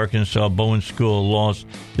University of Arkansas Bowen School of Law's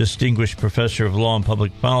Distinguished Professor of Law and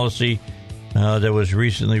Public Policy that was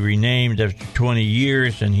recently renamed after 20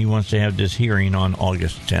 years, and he wants to have this hearing on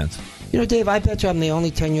August 10th. You know, Dave, I bet you I'm the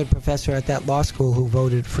only tenured professor at that law school who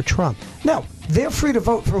voted for Trump. No, they're free to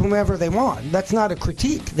vote for whomever they want. That's not a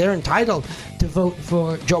critique. They're entitled to vote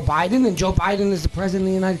for Joe Biden, and Joe Biden is the president of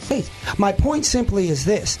the United States. My point simply is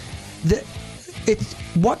this. It's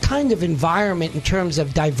what kind of environment in terms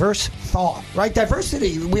of diverse thought, right?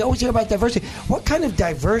 Diversity. We always hear about diversity. What kind of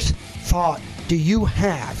diverse thought do you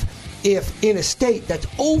have if in a state that's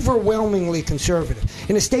overwhelmingly conservative,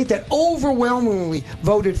 in a state that overwhelmingly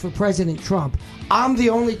voted for President Trump, I'm the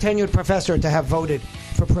only tenured professor to have voted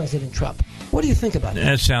for President Trump? What do you think about that?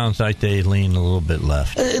 That sounds like they lean a little bit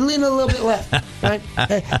left. Lean a little bit left. Right?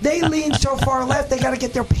 They lean so far left, they got to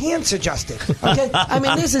get their pants adjusted. Okay? I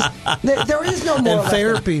mean, there is no more and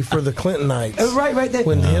therapy for the Clintonites. Right.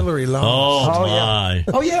 When Hillary lost. Oh, my. Yeah.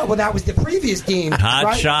 Oh, yeah. Well, that was the previous dean.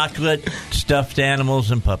 Hot chocolate, stuffed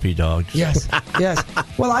animals, and puppy dogs. Yes.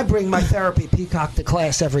 Well, I bring my therapy peacock to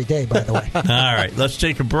class every day, by the way. All right. Let's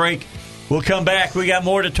take a break. We'll come back. We got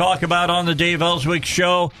more to talk about on the Dave Elswick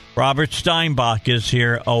Show. Robert Steinbach is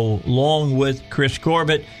here along with Chris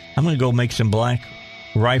Corbett. I'm going to go make some Black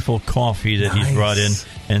Rifle coffee that he's brought in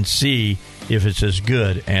and see if it's as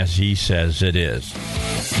good as he says it is.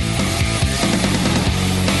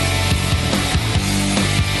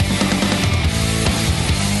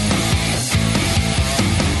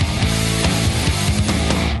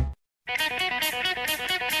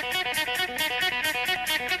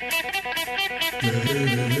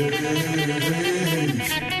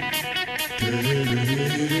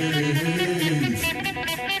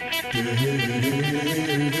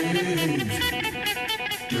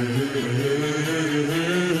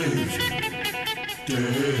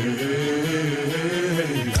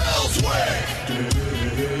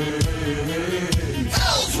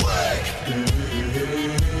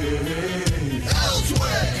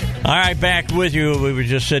 All right, back with you. We were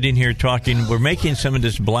just sitting here talking. We're making some of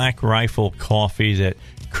this Black Rifle coffee that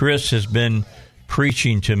Chris has been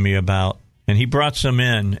preaching to me about, and he brought some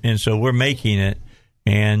in, and so we're making it.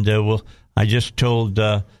 And I just told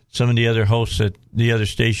some of the other hosts at the other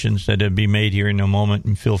stations that it'd be made here in a moment,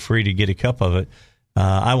 and feel free to get a cup of it.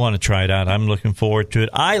 I want to try it out. I'm looking forward to it.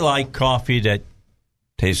 I like coffee that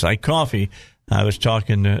tastes like coffee. I was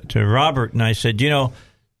talking to Robert, and I said,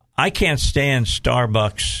 I can't stand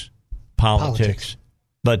Starbucks politics,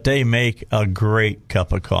 but they make a great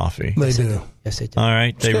cup of coffee. They do. Yes, they do. All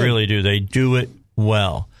right? They really do. They do it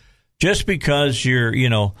well. Just because you're,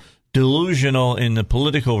 delusional in the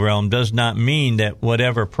political realm does not mean that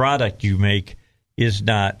whatever product you make is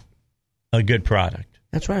not a good product.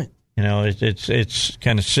 That's right. It's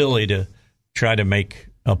kind of silly to try to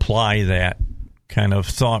apply that kind of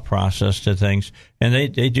thought process to things, and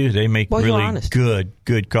they do. They make really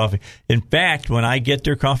good coffee. In fact, when I get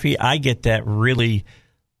their coffee, I get that really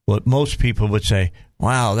what most people would say,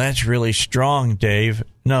 wow, that's really strong, Dave.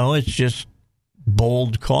 No, it's just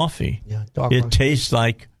bold coffee. Yeah, it tastes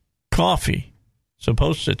like coffee.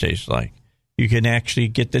 Supposed to taste like. You can actually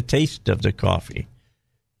get the taste of the coffee.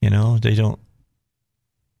 They don't.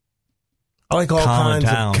 I like all kinds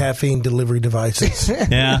of caffeine delivery devices.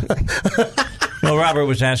 Yeah. Well, Robert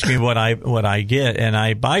was asking what I get, and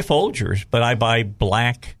I buy Folgers, but I buy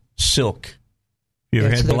black silk. You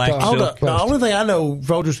ever had black silk? The only thing I know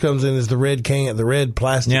Folgers comes in is the red can, the red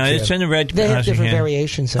plastic. Yeah, it's in the red. They have different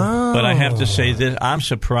variations. But I have to say this: I'm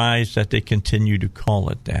surprised that they continue to call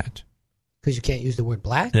it that. Because you can't use the word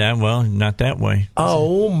black? Yeah, well, not that way.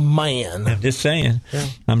 Oh, man. I'm just saying. Yeah.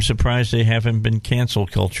 I'm surprised they haven't been cancel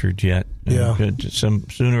cultured yet. Yeah.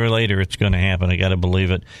 Sooner or later it's going to happen. I got to believe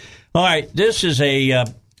it. All right, this is a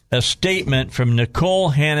statement from Nicole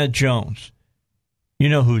Hannah-Jones. You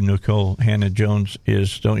know who Nicole Hannah-Jones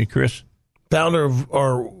is, don't you, Chris? Founder of,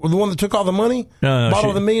 or the one that took all the money? No, bought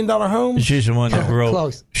all the $1 million homes? She's the one that wrote.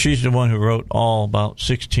 Close. She's the one who wrote all about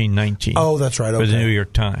 1619. Oh, that's right. Okay. For the New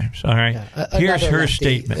York Times. All right. Yeah. Here's her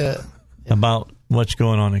statement about what's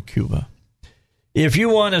going on in Cuba. If you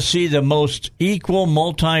want to see the most equal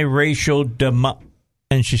multiracial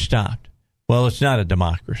and she stopped. Well, it's not a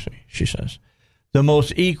democracy, she says. The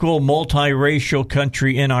most equal multiracial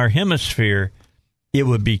country in our hemisphere, it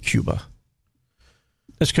would be Cuba.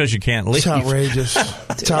 That's because you can't leave. It's outrageous.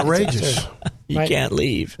 It's outrageous. You can't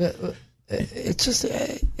leave. It's just,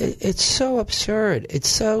 it's so absurd. It's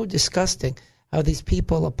so disgusting how these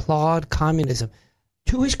people applaud communism.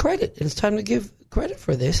 To his credit, and it's time to give credit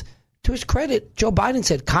for this. To his credit, Joe Biden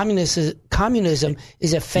said communism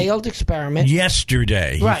is a failed experiment.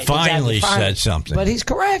 Yesterday, he finally said something. But he's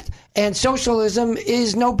correct. And socialism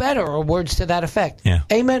is no better, or words to that effect. Yeah.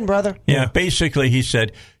 Amen, brother. Yeah, basically he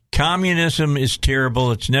said, communism is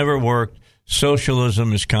terrible. It's never worked.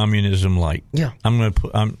 Socialism is communism light. Yeah. I'm going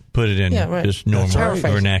to put it in just normal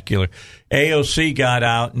vernacular. AOC got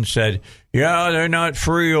out and said, yeah, they're not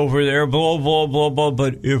free over there, blah, blah, blah, blah.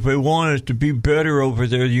 But if they want it to be better over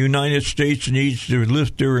there, the United States needs to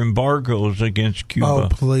lift their embargoes against Cuba. Oh,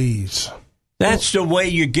 please. That's the way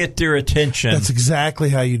you get their attention. That's exactly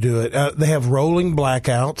how you do it. They have rolling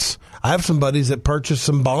blackouts. I have some buddies that purchased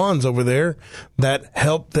some bonds over there that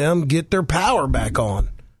helped them get their power back on.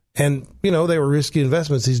 And, they were risky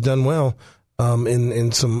investments. He's done well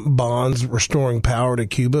in some bonds restoring power to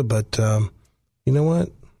Cuba. But you know what?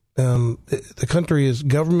 The country is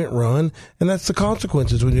government run, and that's the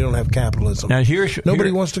consequences when you don't have capitalism. Now,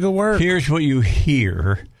 nobody wants to go work. Here's what you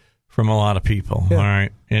hear from a lot of people, all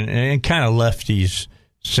right? And kind of lefties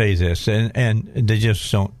say this, and they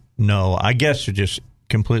just don't know. I guess they're just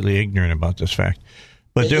completely ignorant about this fact.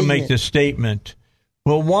 But they'll make this statement,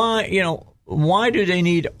 well, why do they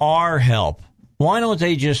need our help? Why don't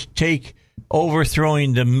they just take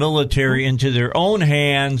overthrowing the military into their own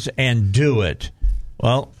hands and do it?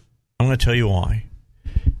 Well, I'm going to tell you why.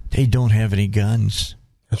 They don't have any guns.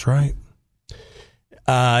 That's right.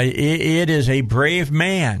 It is a brave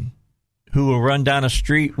man who will run down a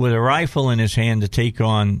street with a rifle in his hand to take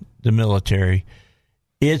on the military.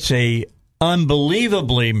 It's a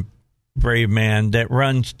unbelievably brave man that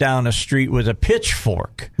runs down a street with a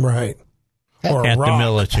pitchfork. Right. Or at the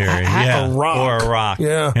military. A rock. Or a rock.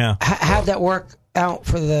 Yeah. How'd that work out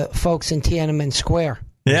for the folks in Tiananmen Square?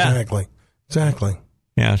 Yeah. Exactly.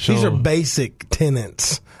 Yeah. So these are basic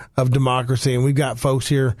tenets of democracy, and we've got folks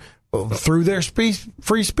here through their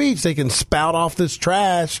free speech. They can spout off this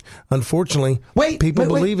trash. Unfortunately, people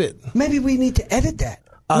believe it. Maybe we need to edit that.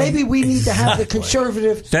 Maybe we need to have the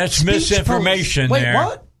conservative. That's misinformation. Wait,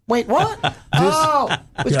 what? Wait, what?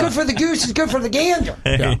 It's good for the goose. It's good for the gander.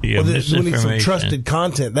 Yeah. We need some trusted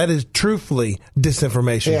content. That is truthfully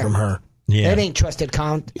disinformation from her. Yeah. That ain't trusted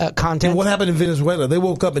content. And what happened in Venezuela? They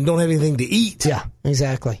woke up and don't have anything to eat. Yeah,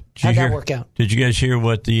 exactly. How'd that work out? Did you guys hear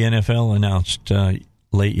what the NFL announced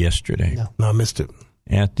late yesterday? No, I missed it.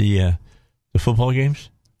 At the football games?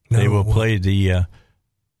 No, they will play the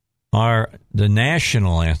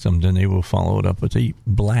national anthem, then they will follow it up with the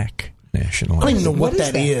black national anthem. I don't even know what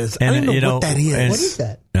that is. I don't know what that is. What is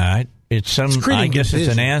that? It's some. I guess it's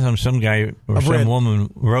an anthem some guy or some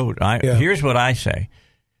woman wrote. Here's what I say.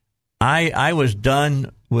 I was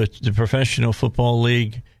done with the Professional Football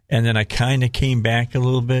League, and then I kind of came back a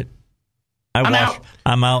little bit. I'm out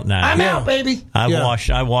now. I'm out, baby. I wash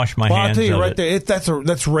my hands. I'll tell you of right there. That's the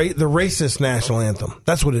racist national anthem.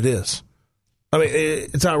 That's what it is. I mean,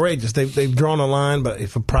 it's outrageous. They've drawn a line, but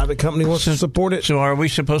if a private company wants to support it, so are we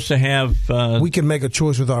supposed to have? We can make a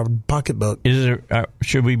choice with our pocketbook.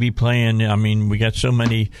 Should we be playing? I mean, we got so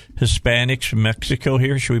many Hispanics from Mexico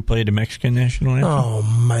here. Should we play the Mexican national anthem? Oh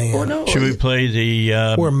man! Well, no, should we play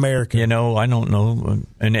the? We're American. You know, I don't know,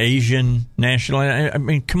 an Asian national. I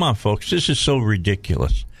mean, come on, folks. This is so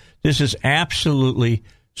ridiculous. This is absolutely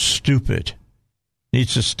stupid.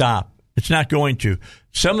 Needs to stop. It's not going to.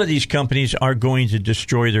 Some of these companies are going to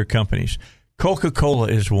destroy their companies. Coca-Cola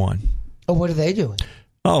is one. Oh, what are they doing?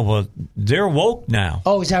 Oh, well, they're woke now.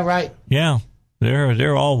 Oh, is that right? Yeah,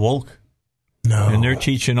 they're all woke. No, and they're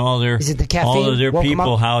teaching all of their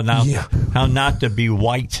people how not to be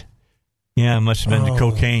white. Yeah, it must have been the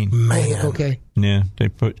cocaine. Man. Okay. Yeah, they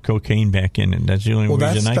put cocaine back in it. That's the only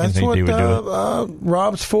reason I can think they would do it.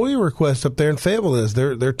 Rob's FOIA request up there in Fayetteville is.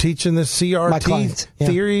 They're teaching the CRT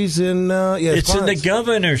theories in it's in the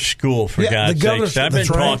governor's school, for God's sakes. I've been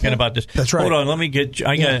talking about this. That's right. Hold on, let me get.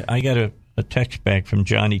 I got a text back from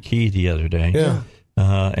Johnny Key the other day. Yeah.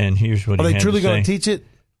 And here's what he had to say. Are they truly going to teach it?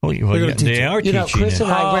 Well, they are teaching it. Chris and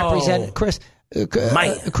I represent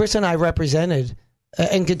Chris and I represented.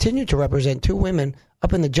 And continue to represent two women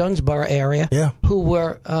up in the Jonesboro area who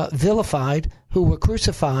were vilified, who were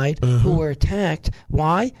crucified, who were attacked.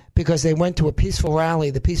 Why? Because they went to a peaceful rally,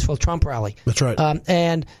 the peaceful Trump rally. That's right.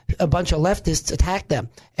 And a bunch of leftists attacked them.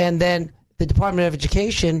 And then the Department of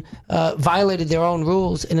Education violated their own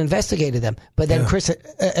rules and investigated them. But then Chris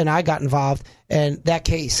and I got involved, and that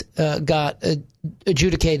case got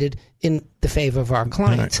adjudicated in the favor of our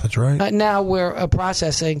clients. That's right. Now we're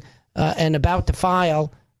processing and about to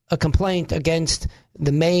file a complaint against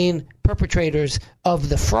the main perpetrators of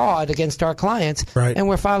the fraud against our clients, and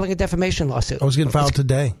we're filing a defamation lawsuit. I was getting filed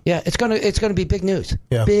today. Yeah, it's gonna be big news.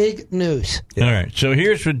 Yeah. Big news. Yeah. All right. So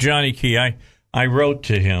here's what Johnny Key. I wrote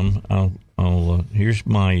to him. Here's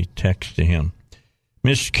my text to him.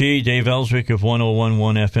 Mr. Key, Dave Elswick of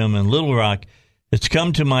 101.1 FM in Little Rock. It's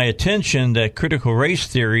come to my attention that critical race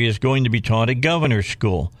theory is going to be taught at governor's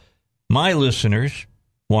school. My listeners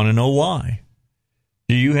want to know why.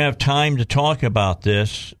 Do you have time to talk about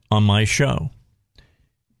this on my show?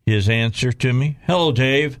 His answer to me: hello,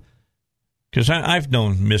 Dave, because I've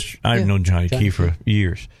known Johnny Key for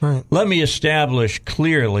years. Right. Let me establish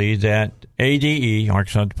clearly that ADE,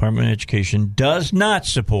 Arkansas Department of Education, does not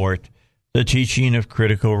support the teaching of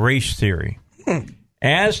critical race theory.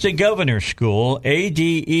 As to governor's school,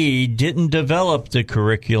 ADE didn't develop the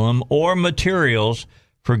curriculum or materials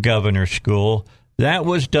for governor's school. That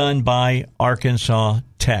was done by Arkansas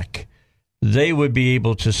Tech. They would be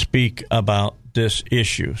able to speak about this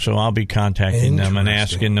issue. So I'll be contacting them and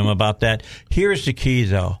asking them about that. Here's the key,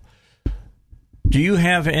 though. Do you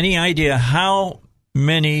have any idea how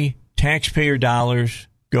many taxpayer dollars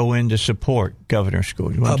go in to support governor's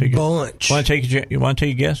school? You want a bunch. You want to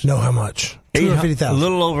take a guess? No, how much? $250,000. A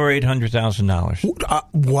little over $800,000.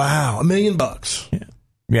 Wow, $1 million.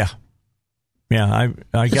 Yeah. Yeah,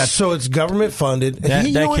 I got. So it's government funded. That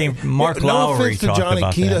came. Mark Lowry talked Johnny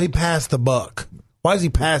about Keto, that. he passed the buck. Why is he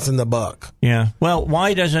passing the buck? Yeah. Well,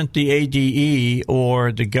 why doesn't the ADE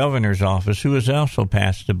or the governor's office, who has also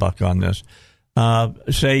passed the buck on this,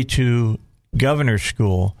 say to governor's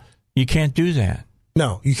school, you can't do that?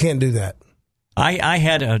 No, you can't do that. I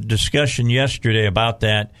had a discussion yesterday about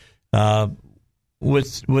that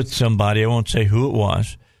with somebody. I won't say who it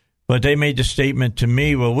was. But they made the statement to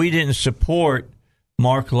me, well, we didn't support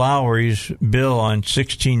Mark Lowry's bill on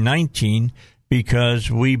 1619 because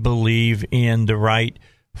we believe in the right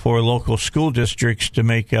for local school districts to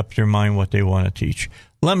make up their mind what they want to teach.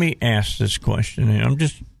 Let me ask this question, and I'm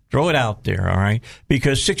just throw it out there, all right?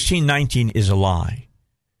 Because 1619 is a lie.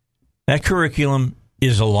 That curriculum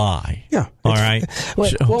is a lie. Yeah. All right.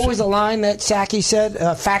 What was the line that Psaki said?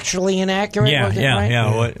 Factually inaccurate?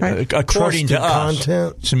 Yeah. According to us,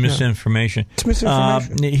 content. It's misinformation. It's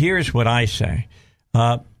misinformation. Here's what I say.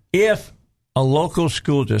 If a local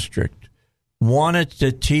school district wanted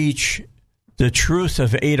to teach the truth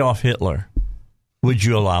of Adolf Hitler, would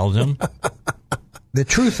you allow them? The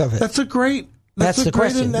truth of it. That's a great That's the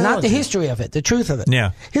question. Analogy. Not the history of it, the truth of it.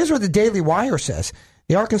 Yeah. Here's what the Daily Wire says.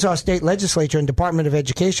 The Arkansas State Legislature and Department of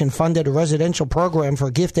Education funded a residential program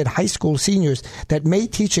for gifted high school seniors that may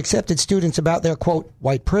teach accepted students about their, quote,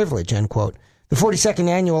 white privilege, end quote. The 42nd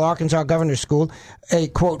Annual Arkansas Governor's School, a,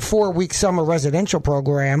 quote, 4-week summer residential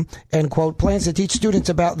program, end quote, plans to teach students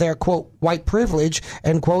about their, quote, white privilege,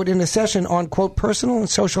 end quote, in a session on, quote, personal and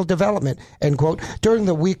social development, end quote, during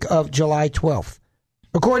the week of July 12th.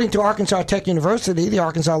 According to Arkansas Tech University, the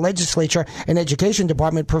Arkansas Legislature and Education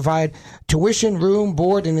Department provide tuition, room,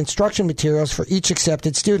 board, and instruction materials for each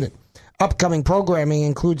accepted student. upcoming programming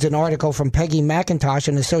includes an article from Peggy McIntosh,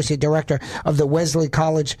 an associate director of the Wesley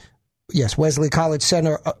College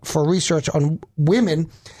Center for Research on Women,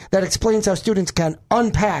 that explains how students can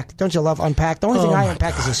unpack. Don't you love unpack? The only thing I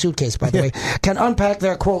unpack is a suitcase, by the way. Can unpack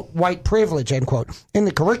their, quote, white privilege, end quote. In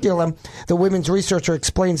the curriculum, the women's researcher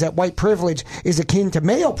explains that white privilege is akin to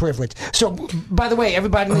male privilege. So, by the way,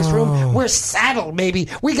 everybody in this room, we're saddled, maybe.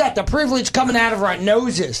 We got the privilege coming out of our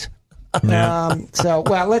noses. Yeah.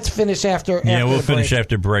 Let's finish after we'll finish break.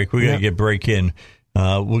 after break. We're going to get break in.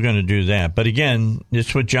 We're going to do that. But again,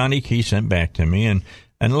 it's what Johnny Key sent back to me. And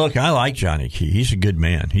look, I like Johnny Key. He's a good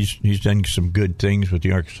man. He's done some good things with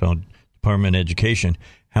the Arkansas Department of Education.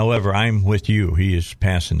 However, I'm with you. He is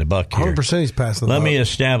passing the buck here. 100% he's passing the buck. Let me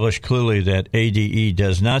establish clearly that ADE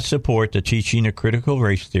does not support the teaching of critical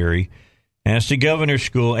race theory. As to Governor's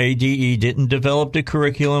School, ADE didn't develop the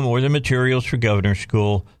curriculum or the materials for Governor's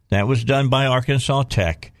School. That was done by Arkansas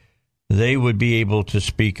Tech. They would be able to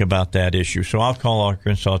speak about that issue. So I'll call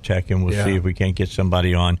Arkansas Tech and we'll see if we can't get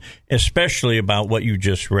somebody on, especially about what you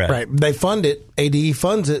just read. Right. They fund it. ADE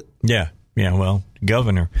funds it. Yeah. Well, the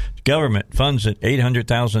government funds it,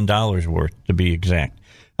 $800,000 worth to be exact.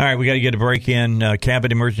 All right, we got to get a break in.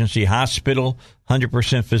 Cabot Emergency Hospital,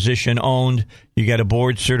 100% physician owned. You got a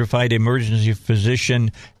board certified emergency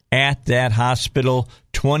physician at that hospital,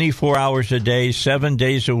 24 hours a day, 7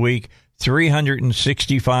 days a week,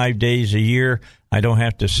 365 days a year. I don't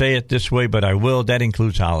have to say it this way, but I will. That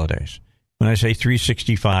includes holidays. When I say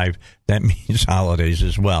 365, that means holidays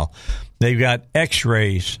as well. They've got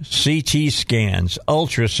x-rays, CT scans,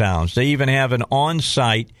 ultrasounds. They even have an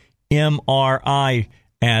on-site MRI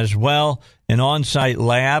as well, an on-site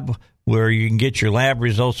lab where you can get your lab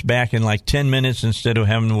results back in like 10 minutes instead of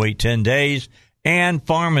having to wait 10 days, and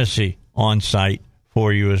pharmacy on-site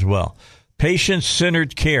for you as well.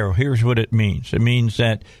 Patient-centered care, here's what it means. It means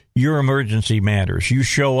that your emergency matters. You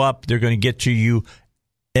show up, they're going to get to you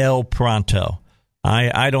el pronto.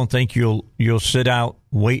 I don't think you'll sit out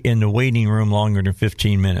wait in the waiting room longer than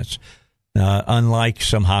 15 minutes, unlike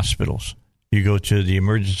some hospitals. You go to the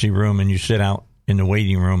emergency room and you sit out in the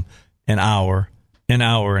waiting room an hour and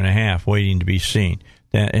a half waiting to be seen.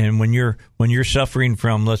 And when you're suffering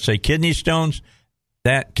from, let's say, kidney stones,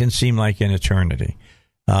 that can seem like an eternity.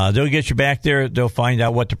 They'll get you back there. They'll find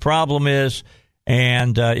out what the problem is.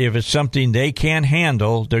 And if it's something they can't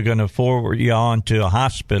handle, they're going to forward you on to a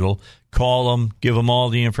hospital. Call them, give them all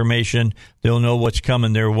the information. They'll know what's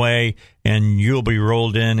coming their way, and you'll be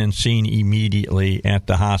rolled in and seen immediately at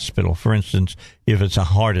the hospital. For instance, if it's a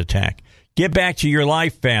heart attack. Get back to your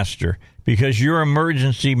life faster because your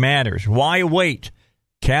emergency matters. Why wait?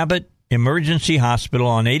 Cabot Emergency Hospital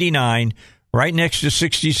on 89, right next to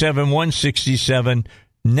 67-167,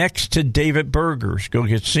 next to David Burgers. Go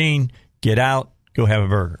get seen, get out, go have a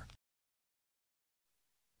burger.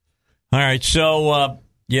 All right, so,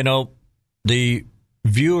 the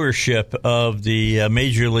viewership of the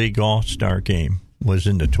Major League All-Star game was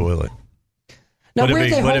in the toilet. Now, where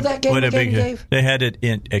did they hold that game again, Dave? They had it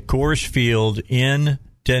at Coors Field in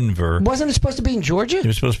Denver. Wasn't it supposed to be in Georgia? It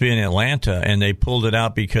was supposed to be in Atlanta, and they pulled it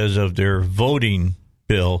out because of their voting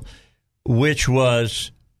bill, which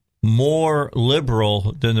was more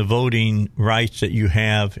liberal than the voting rights that you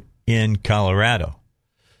have in Colorado.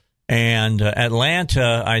 And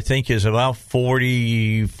Atlanta, I think, is about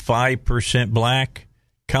 45% black.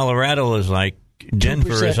 Colorado is like, Denver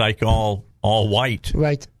 2%. Is like all white.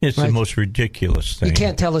 Right. It's the most ridiculous thing. You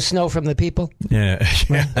can't tell the snow from the people? Yeah.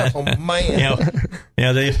 Oh, man.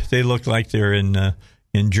 They look like they're in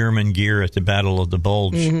German gear at the Battle of the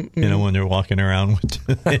Bulge, when they're walking around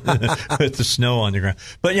with the snow on the ground.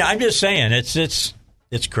 But, I'm just saying, it's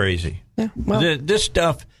crazy. Yeah, well, this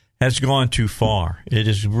stuff has gone too far. It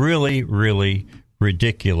is really, really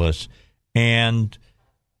ridiculous. And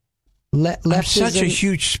I'm such a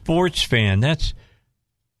huge sports fan. They're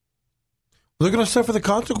going to suffer the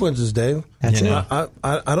consequences, Dave. That's it.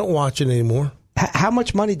 I don't watch it anymore. How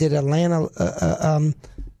much money did Atlanta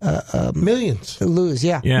millions lose?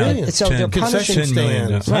 Yeah. Millions. So they're punishing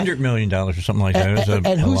stands. $100 million or something like that.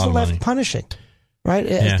 And who's left punishing? Right,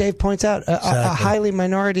 as Dave points out, a highly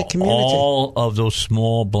minority community. All of those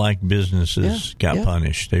small black businesses got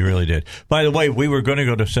punished. They really did. By the way, we were going to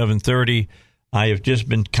go to 7:30. I have just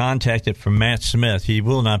been contacted from Matt Smith. He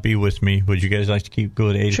will not be with me. Would you guys like to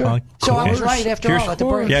go to 8 o'clock? So I was right after all at the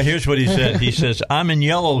break. Yeah, here's what he said. He says, I'm in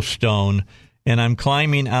Yellowstone, and I'm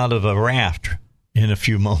climbing out of a raft in a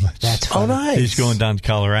few moments. That's funny. Oh, nice. He's going down to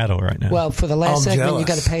Colorado right now. Well, for the last segment, you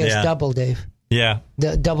got to pay us double, Dave. Yeah.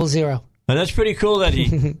 Double zero. Well, that's pretty cool that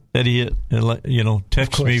he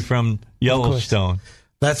texts me from Yellowstone.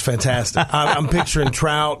 That's fantastic. I'm picturing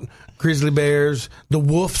trout, grizzly bears. The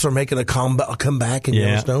wolves are making a comeback in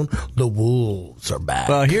Yellowstone. The wolves are back.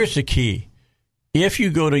 Well, here's the key. If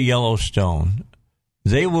you go to Yellowstone,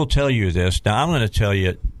 they will tell you this. Now, I'm going to tell you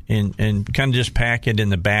it and kind of just pack it in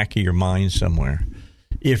the back of your mind somewhere.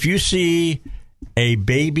 If you see a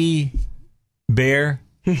baby bear,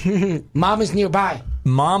 Mama's nearby.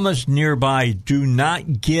 Do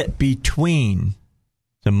not get between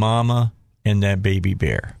the mama and that baby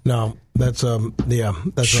bear. No, that's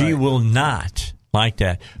She will not like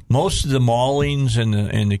that. Most of the maulings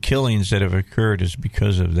and the killings that have occurred is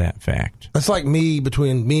because of that fact. That's like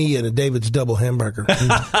between me and a David's double hamburger.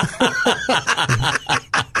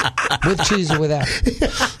 With cheese or without.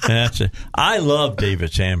 That's it. I love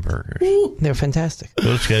David's hamburgers. They're fantastic.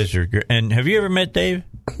 Those guys are good. And have you ever met Dave?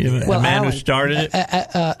 The man Alan, who started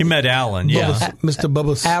it? You met Alan, yeah. Mr.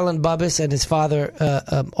 Bubbas. Alan Bubbas and his father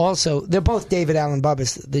also. They're both David Alan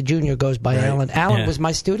Bubbas. The junior goes by Alan. Alan was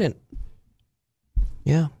my student.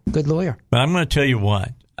 Yeah, good lawyer. But I'm going to tell you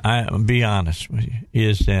what. I'll be honest with you.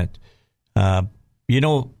 Is that,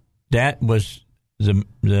 that was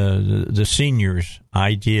the seniors'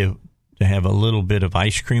 idea to have a little bit of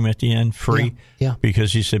ice cream at the end, free. Yeah.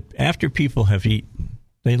 Because he said after people have eaten,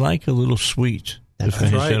 they like a little sweet to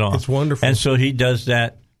finish right. it off. It's wonderful. And so he does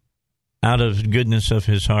that out of the goodness of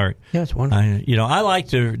his heart. Yeah, it's wonderful. I like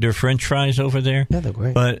their French fries over there. Yeah, they're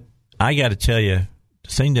great. But I got to tell you, the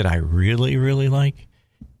thing that I really, really like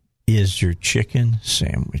is your chicken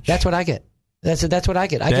sandwich. That's what I get. That's what I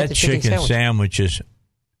get. I get the chicken sandwich is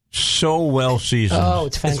so well seasoned. Oh,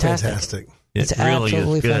 it's fantastic. It's fantastic. It's really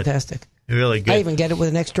absolutely fantastic. Really good. I even get it with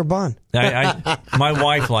an extra bun. My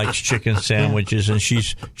wife likes chicken sandwiches, and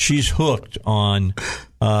she's hooked on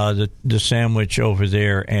the sandwich over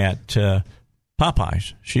there at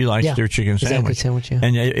Popeyes. She likes their chicken sandwich. Yeah.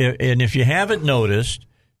 And if you haven't noticed,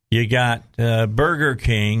 you got Burger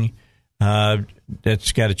King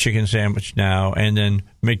that's got a chicken sandwich now, and then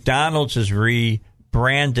McDonald's has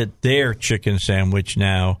rebranded their chicken sandwich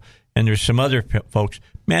now, and there's some other folks.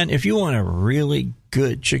 Man, if you want a really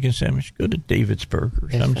good chicken sandwich, go to David's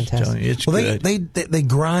Burgers. I'm just telling you, it's good. They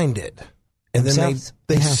grind it, and then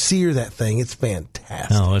they sear that thing. It's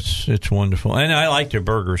fantastic. Oh, it's wonderful. And I like their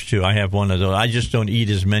burgers, too. I have one of those. I just don't eat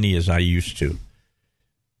as many as I used to.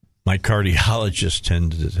 My cardiologist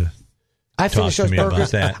tended to talk to me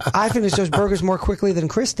about that. I finish those burgers more quickly than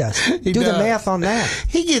Chris does. Do the math on that.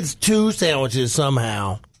 He gets 2 sandwiches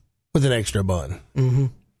somehow with an extra bun. Mm-hmm.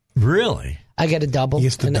 Really? I get a double,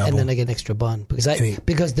 and then I get an extra bun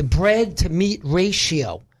because the bread to meat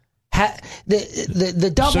ratio,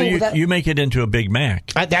 the double. So you make it into a Big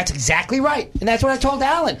Mac. That's exactly right, and that's what I told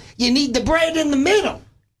Alan. You need the bread in the middle,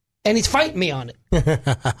 and he's fighting me on it.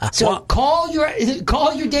 So call your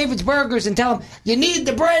David's Burgers and tell him you need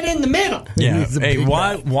the bread in the middle. Yeah. Hey,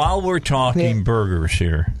 while we're talking burgers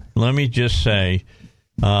here, let me just say,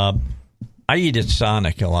 I eat at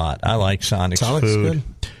Sonic a lot. I like Sonic's food. Good.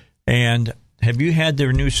 And have you had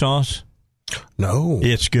their new sauce? No.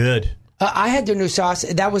 It's good. I had their new sauce.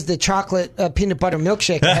 That was the chocolate peanut butter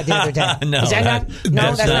milkshake I had the other day. No, that's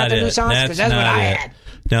not the new sauce? Because that's what I had.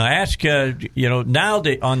 Now ask, now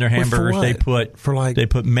on their hamburgers they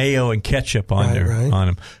put mayo and ketchup on on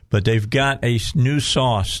them, but they've got a new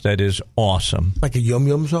sauce that is awesome, like a yum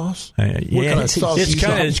yum sauce. Yeah, kind of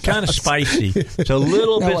it's kind of spicy. It's a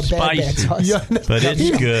little bit spicy, but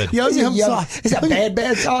it's good. Yum yum sauce. Is that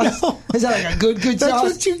bad sauce? No. Is that like a good sauce?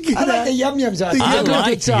 That's what you get. I like the yum yum sauce. I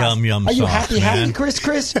like yum yum sauce. Are you happy,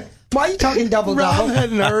 Chris? Why are you talking double? I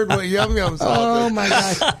hadn't heard what yum yum sauce. Oh my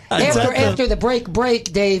gosh! After the break,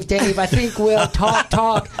 Dave. I think we'll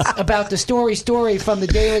talk about the story from the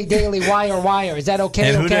Daily Wire. Is that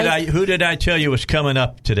okay? And who did I tell you was coming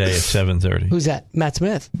up today at 7:30? Who's that? Matt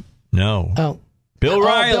Smith. No. Oh, Bill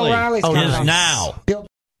Riley. Bill Riley's is now. All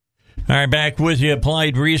right, back with you.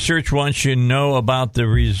 Applied Research wants you to know about the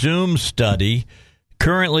Resume study.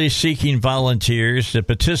 Currently seeking volunteers to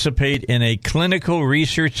participate in a clinical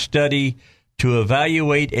research study to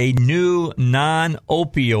evaluate a new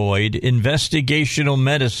non-opioid investigational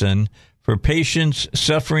medicine for patients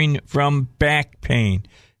suffering from back pain.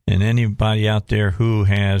 And anybody out there who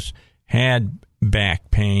has had back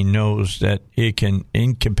pain knows that it can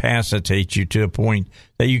incapacitate you to a point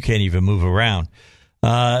that you can't even move around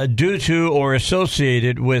due to or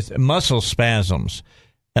associated with muscle spasms.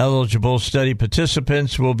 Eligible study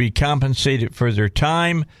participants will be compensated for their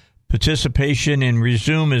time. Participation in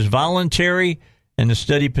Resume is voluntary, and the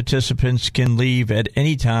study participants can leave at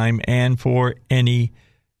any time and for any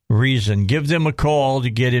reason. Give them a call to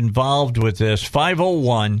get involved with this,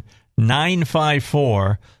 501-9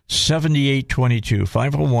 501-954-7822.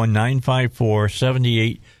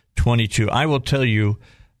 501-954-7822. I will tell you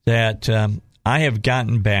that I have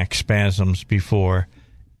gotten back spasms before,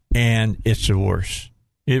 and it's the worst.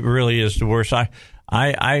 It really is the worst.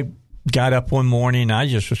 I got up one morning. I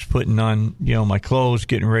just was putting on, my clothes,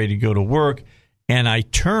 getting ready to go to work, and I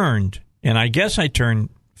turned, and I guess I turned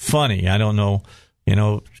funny. I don't know,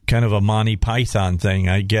 kind of a Monty Python thing,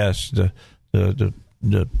 I guess. The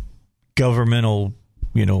governmental,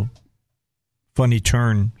 funny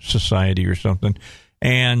turn society or something.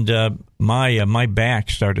 And my back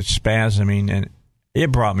started spasming, and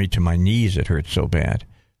it brought me to my knees. It hurt so bad.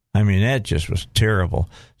 I mean, that just was terrible.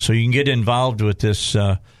 So you can get involved with this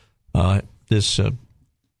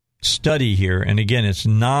study here. And again, it's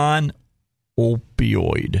non-opioid.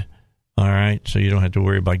 All right, so you don't have to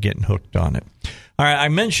worry about getting hooked on it. All right, I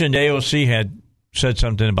mentioned AOC had said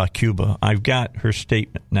something about Cuba. I've got her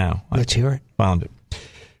statement now. Let's hear it. Found it.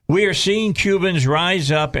 We are seeing Cubans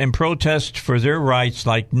rise up and protest for their rights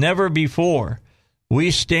like never before.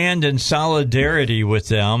 We stand in solidarity with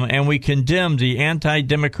them, and we condemn the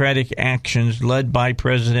anti-democratic actions led by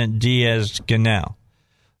President Diaz-Canel.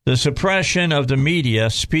 The suppression of the media,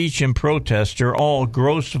 speech, and protest are all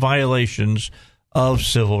gross violations of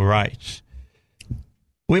civil rights.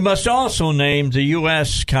 We must also name the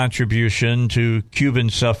U.S. contribution to Cuban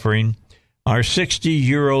suffering, our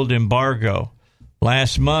 60-year-old embargo.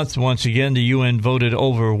 Last month, once again, the UN voted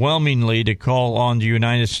overwhelmingly to call on the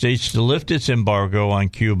United States to lift its embargo on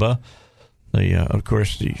Cuba. Of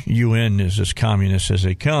course, the UN is as communist as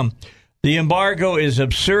they come. The embargo is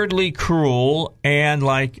absurdly cruel, and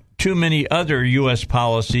like too many other U.S.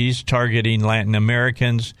 policies targeting Latin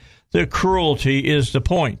Americans, the cruelty is the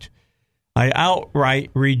point. I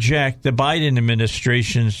outright reject the Biden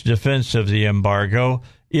administration's defense of the embargo.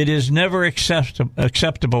 It is never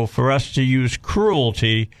acceptable for us to use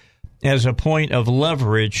cruelty as a point of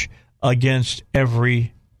leverage against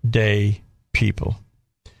everyday people.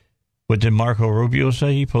 What did Marco Rubio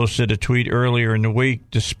say? He posted a tweet earlier in the week,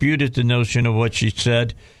 disputed the notion of what she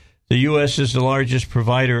said. The U.S. is the largest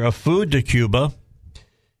provider of food to Cuba,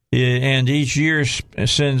 and each year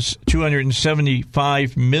sends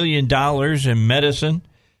 $275 million in medicine,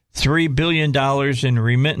 $3 billion in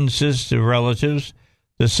remittances to relatives.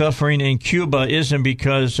 The suffering in Cuba isn't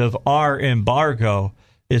because of our embargo.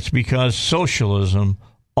 It's because socialism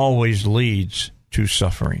always leads to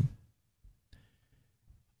suffering.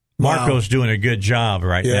 Marco's doing a good job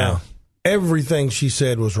right now. Everything she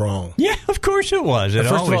said was wrong. Yeah, of course it was. It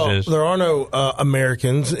First always of all, is. There are no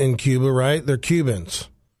Americans in Cuba, right? They're Cubans.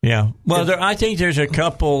 Yeah. Well, I think there's a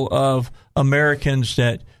couple of Americans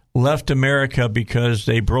that left America because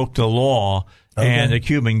they broke the law, and the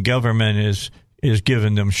Cuban government is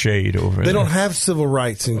giving them shade over there. They don't have civil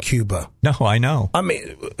rights in Cuba. No, I know. I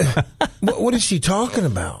mean, what is she talking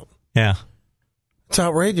about? Yeah. It's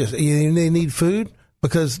outrageous. They need food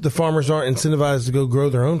because the farmers aren't incentivized to go grow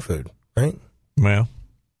their own food, right? Well,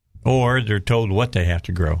 or they're told what they have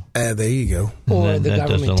to grow. There you go. Or the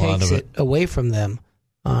government takes it away from them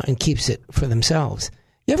and keeps it for themselves.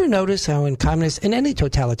 You ever notice how in communist, in any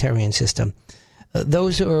totalitarian system,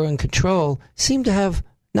 those who are in control seem to have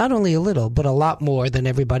not only a little, but a lot more than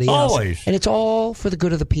everybody else. Always. And it's all for the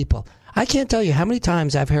good of the people. I can't tell you how many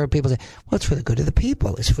times I've heard people say, well, it's for the good of the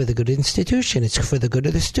people. It's for the good of the institution. It's for the good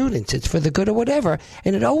of the students. It's for the good of whatever.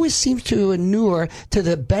 And it always seems to inure to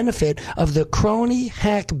the benefit of the crony,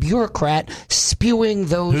 hack bureaucrat spewing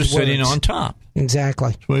those Who's words. sitting on top.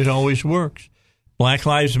 Exactly. That's the way it always works. Black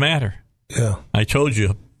Lives Matter. Yeah. I told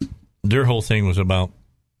you their whole thing was about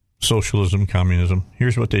socialism, communism.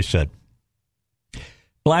 Here's what they said.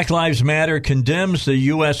 Black Lives Matter condemns the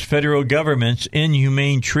U.S. federal government's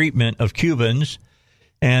inhumane treatment of Cubans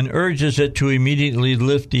and urges it to immediately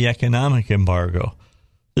lift the economic embargo.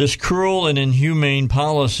 This cruel and inhumane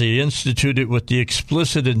policy, instituted with the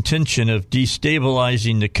explicit intention of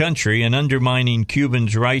destabilizing the country and undermining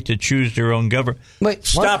Cubans' right to choose their own government. Wait,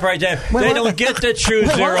 Stop right there. They don't get to choose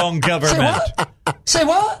their own government. Say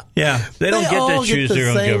what? Yeah, they don't get to choose their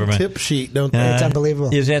own government. Tip sheet, don't they? It's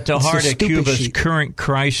unbelievable. Is at the heart of Cuba's sheet. current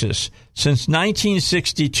crisis. Since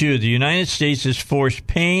 1962, the United States has forced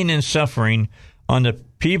pain and suffering on the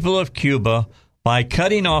people of Cuba by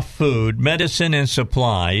cutting off food, medicine, and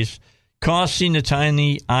supplies, costing the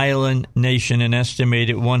tiny island nation an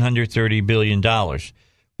estimated $130 billion.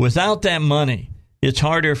 Without that money, it's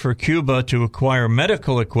harder for Cuba to acquire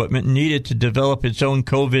medical equipment needed to develop its own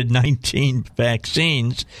COVID-19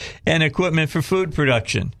 vaccines and equipment for food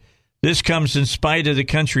production. This comes in spite of the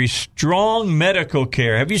country's strong medical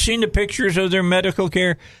care. Have you seen the pictures of their medical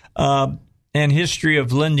care? and history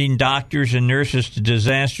of lending doctors and nurses to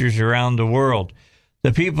disasters around the world.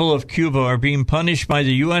 The people of Cuba are being punished by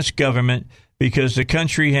the U.S. government because the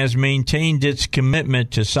country has maintained its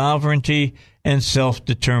commitment to sovereignty and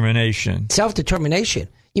self-determination. Self-determination?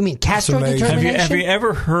 You mean Castro determination? Have you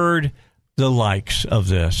ever heard the likes of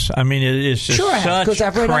this? I mean, it is just sure, because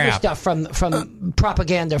I've read crap. other stuff from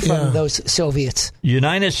propaganda from those Soviets.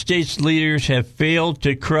 United States leaders have failed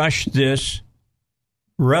to crush this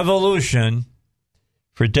revolution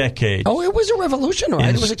for decades. Oh, it was a revolution,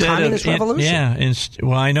 right? It was a communist revolution. Yeah.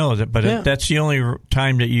 Well, I know that, but that's the only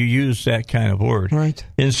time that you use that kind of word. Right.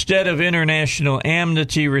 Instead of international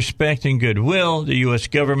amity, respect, and goodwill, the U.S.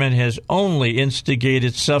 government has only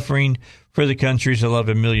instigated suffering for the country's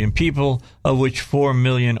 11 million people, of which 4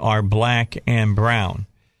 million are black and brown.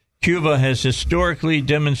 Cuba has historically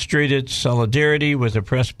demonstrated solidarity with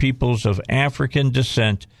oppressed peoples of African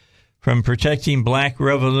descent, from protecting black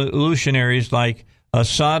revolutionaries like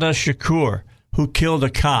Assata Shakur, who killed a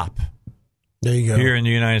cop there you go. Here in the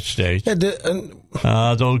United States,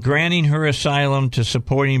 though granting her asylum, to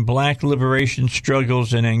supporting black liberation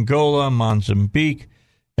struggles in Angola, Mozambique,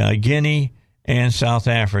 Guinea, and South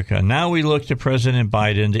Africa. Now we look to President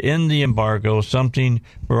Biden to end the embargo, something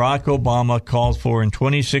Barack Obama called for in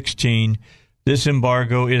 2016. This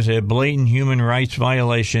embargo is a blatant human rights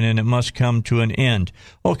violation, and it must come to an end.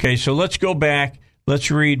 Okay, so let's go back.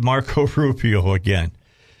 Let's read Marco Rubio again.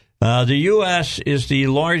 The U.S. is the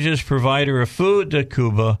largest provider of food to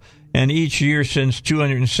Cuba, and each year sends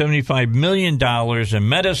 $275 million in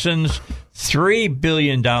medicines, $3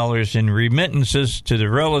 billion in remittances to the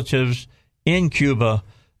relatives in Cuba.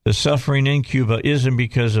 The suffering in Cuba isn't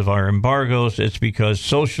because of our embargoes. It's because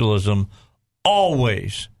socialism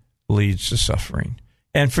always leads to suffering.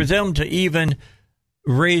 And for them to even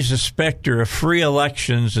raise the specter of free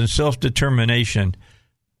elections and self-determination,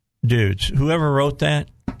 dudes, whoever wrote that,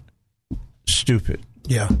 stupid.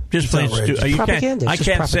 Yeah, just plain stupid.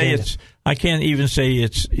 I can't even say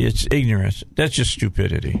it's ignorance. That's just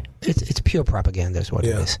stupidity. It's pure propaganda is what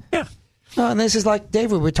it is. Yeah. And this is like,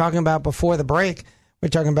 David, we were talking about before the break. We're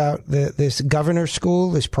talking about this governor's school,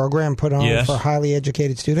 this program put on for highly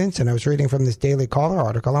educated students. And I was reading from this Daily Caller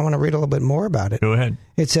article. I want to read a little bit more about it. Go ahead.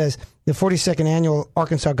 It says, the 42nd Annual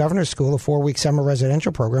Arkansas Governor's School, a 4-week summer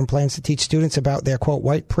residential program, plans to teach students about their, quote,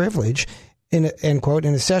 white privilege, end quote,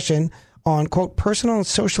 in a session on, quote, personal and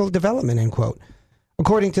social development, end quote.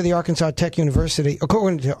 According to the Arkansas Tech University,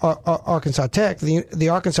 according to Arkansas Tech, the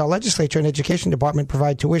Arkansas Legislature and Education Department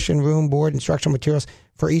provide tuition, room, board, instructional materials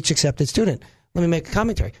for each accepted student. Let me make a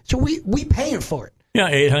commentary. So we paying for it. Yeah,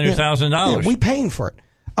 $800,000. Yeah, we paying for it.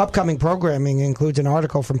 Upcoming programming includes an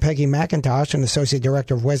article from Peggy McIntosh, an associate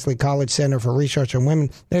director of Wesley College Center for Research on Women,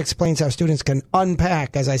 that explains how students can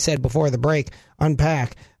unpack, as I said before the break,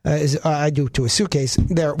 as I do to a suitcase,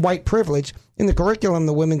 their white privilege. In the curriculum,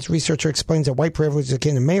 the women's researcher explains that white privilege is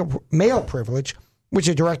akin to male privilege, which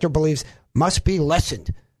the director believes must be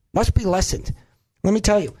lessened. Let me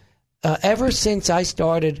tell you, ever since I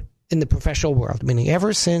started in the professional world, meaning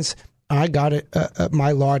ever since I got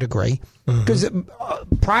my law degree, because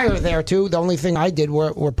prior thereto, the only thing I did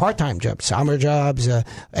were part-time jobs, summer jobs,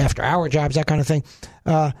 after-hour jobs, that kind of thing.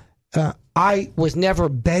 I was never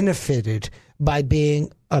benefited by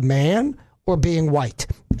being a man or being white.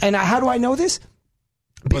 And how do I know this?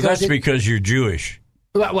 Because you're Jewish.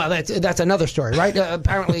 Well, that's another story, right?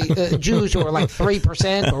 Apparently, Jews who are like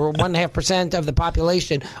 3% or 1.5% of the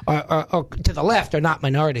population are to the left are not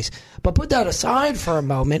minorities. But put that aside for a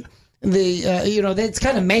moment. It's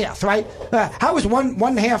kind of math, right? How is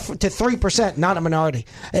 1.5 to 3% not a minority?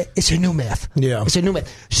 It's a new math. Yeah, it's a new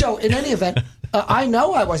math. So in any event, I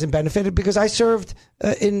know I wasn't benefited because I served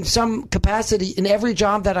in some capacity in every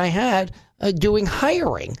job that I had doing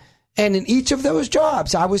hiring, and in each of those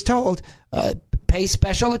jobs, I was told pay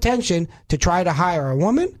special attention to try to hire a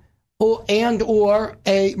woman or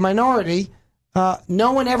a minority.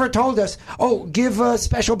 No one ever told us, give a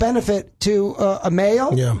special benefit to a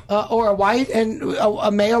male or a white, and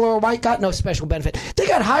a male or a white got no special benefit. They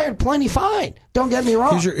got hired plenty fine. Don't get me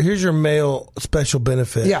wrong. Here's your male special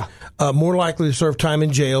benefit. Yeah. More likely to serve time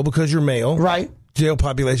in jail because you're male. Right. Jail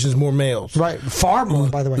population is more males. Right. Far more,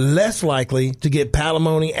 by the way. Less likely to get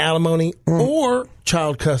alimony, or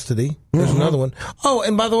child custody. There's another one. Oh,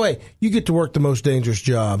 and by the way, you get to work the most dangerous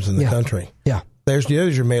jobs in the country. Yeah. There's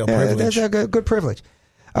your male privilege. That's a good privilege.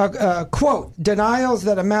 Quote, denials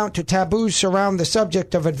that amount to taboos surround the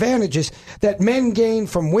subject of advantages that men gain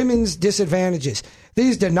from women's disadvantages.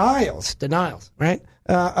 These denials, right,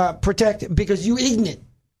 protect, because you ignorant.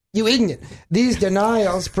 You ignorant. These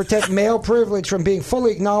denials protect male privilege from being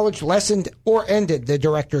fully acknowledged, lessened, or ended, the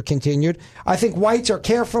director continued. I think whites are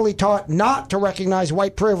carefully taught not to recognize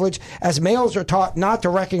white privilege as males are taught not to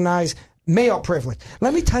recognize male privilege.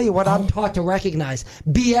 Let me tell you what I'm taught to recognize.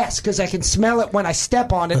 BS, because I can smell it when I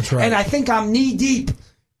step on it. That's right. And I think I'm knee deep.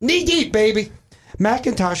 Knee deep, baby.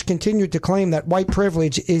 McIntosh continued to claim that white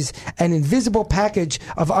privilege is an invisible package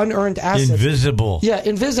of unearned assets. Invisible. Yeah,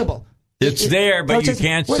 invisible. It's there, but you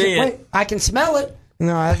can't see it. Wait, I can smell it.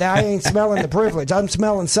 No, I ain't smelling the privilege. I'm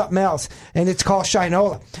smelling something else, and it's called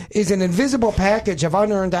Shinola. It's an invisible package of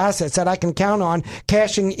unearned assets that I can count on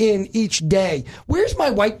cashing in each day. Where's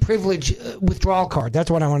my white privilege withdrawal card?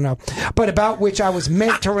 That's what I want to know. But about which I was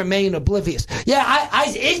meant to remain oblivious. Yeah,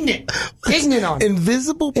 I ignorant on it.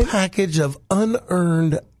 Invisible package of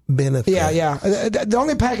unearned benefit. Yeah. The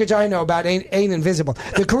only package I know about ain't invisible.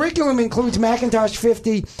 The curriculum includes Macintosh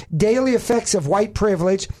 50 daily effects of white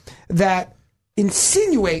privilege that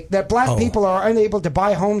insinuate that black people are unable to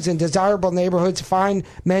buy homes in desirable neighborhoods, find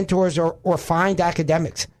mentors, or find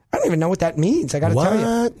academics. I don't even know what that means. I got to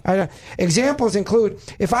tell you. Examples include,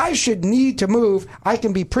 if I should need to move, I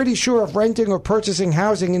can be pretty sure of renting or purchasing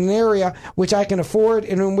housing in an area which I can afford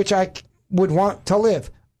and in which I would want to live.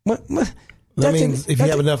 That means if you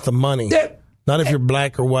have enough of money. Not if you're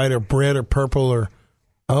black or white or red or purple or...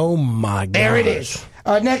 Oh, my God. There it is.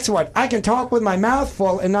 Next one. I can talk with my mouth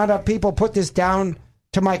full and not have people put this down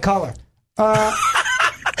to my color. No,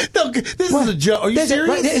 this is a joke. Are you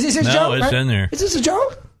serious? Is this a joke? No, it's in there. Is this a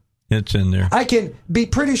joke? It's in there. I can be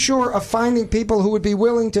pretty sure of finding people who would be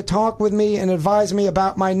willing to talk with me and advise me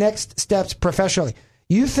about my next steps professionally.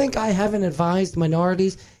 You think I haven't advised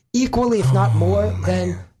minorities equally, if not more,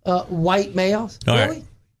 than white males? All really? Right.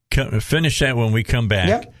 Finish that when we come back.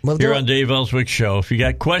 Yep, we'll Here on Dave Elswick Show. If you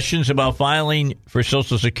got questions about filing for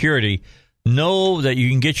Social Security, know that you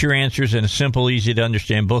can get your answers in a simple,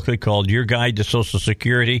 easy-to-understand booklet called Your Guide to Social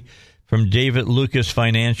Security from David Lucas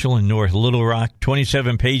Financial in North Little Rock.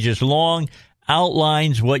 27 pages long,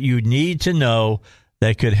 outlines what you need to know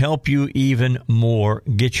that could help you even more,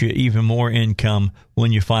 get you even more income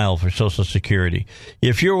when you file for Social Security.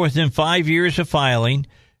 If you're within 5 years of filing,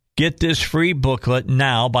 get this free booklet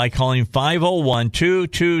now by calling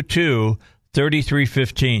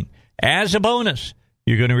 501-222-3315. As a bonus,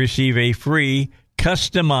 you're going to receive a free,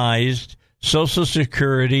 customized Social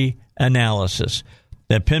Security analysis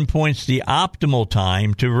that pinpoints the optimal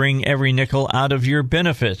time to wring every nickel out of your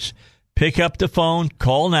benefits. Pick up the phone,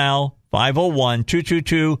 call now,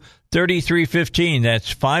 501-222-3315.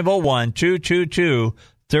 That's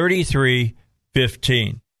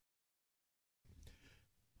 501-222-3315.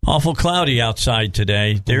 Awful cloudy outside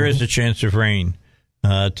today. There is a chance of rain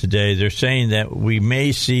today. They're saying that we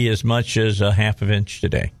may see as much as a half an inch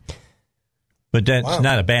today. But that's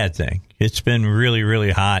not a bad thing. It's been really, really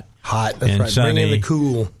hot. That's and right. sunny. Bring in the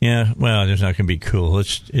cool. Yeah, well, there's not going to be cool.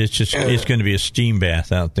 It's going to be a steam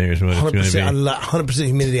bath out there is what it's going to be. 100%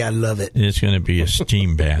 humidity. I love it. It's going to be a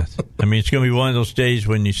steam bath. I mean, it's going to be one of those days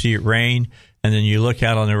when you see it rain, and then you look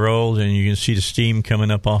out on the road and you can see the steam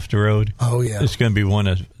coming up off the road. Oh, yeah. It's going to be one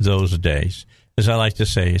of those days. As I like to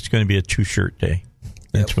say, it's going to be a two-shirt day.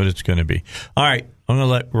 That's what it's going to be. All right. I'm going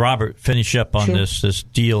to let Robert finish up on this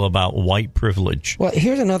deal about white privilege. Well,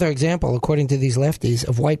 here's another example, according to these lefties,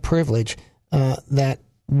 of white privilege, that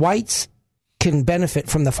whites can benefit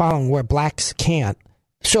from the following where blacks can't.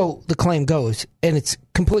 So the claim goes, and it's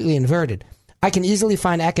completely inverted. I can easily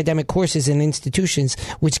find academic courses in institutions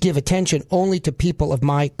which give attention only to people of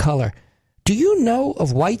my color. Do you know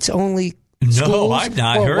of whites-only schools? No, I've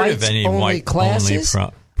not heard of any white-only classes?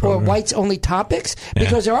 Or whites-only topics,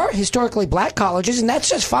 because there are historically black colleges, and that's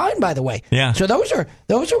just fine, by the way. Yeah. So those are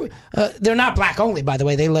they're not black-only, by the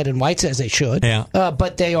way. They let in whites as they should. Yeah.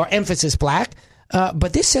 But they are emphasis black.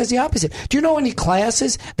 But this says the opposite. Do you know any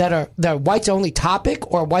classes that are whites-only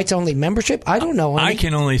topic or whites-only membership? I don't know any. I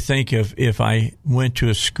can only think of if I went to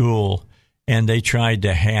a school and they tried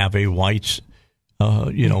to have a whites,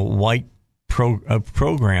 white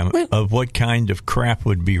program of what kind of crap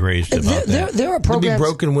would be raised about that. There are programs. There'd be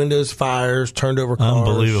broken windows, fires, turned over cars.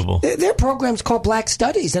 Unbelievable. There are programs called Black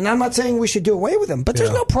Studies, and I'm not saying we should do away with them, but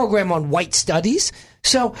there's no program on white studies.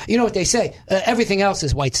 So, you know what they say, everything else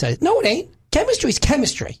is white studies. No, it ain't. Chemistry's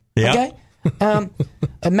chemistry. Yeah. Okay?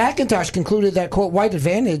 McIntosh concluded that, quote, white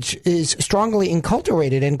advantage is strongly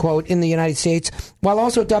inculturated, end quote, in the United States, while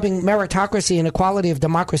also dubbing meritocracy and equality of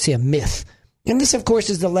democracy a myth. And this, of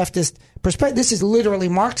course, is the leftist perspective. This is literally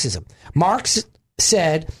Marxism. Marx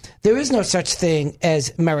said there is no such thing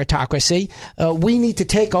as meritocracy. We need to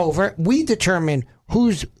take over. We determine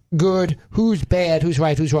who's good, who's bad, who's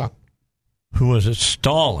right, who's wrong. who was it?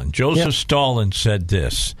 Stalin. Joseph Stalin said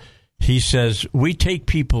this. He says, we take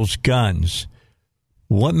people's guns.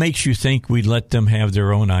 What makes you think we'd let them have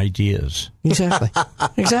their own ideas? Exactly.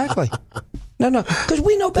 No, because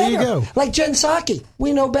we know better. There you go. Like Jen Psaki,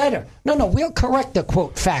 we know better. No, we'll correct the,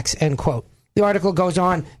 quote, facts, end quote. The article goes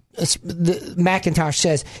on. McIntosh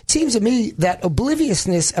says, it seems to me that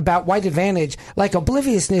obliviousness about white advantage, like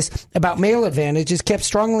obliviousness about male advantage, is kept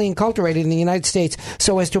strongly inculturated in the United States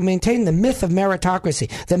so as to maintain the myth of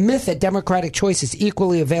meritocracy, the myth that democratic choice is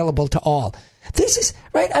equally available to all. This is,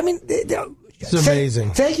 right, I mean... It's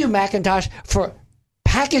amazing. Thank you, McIntosh, for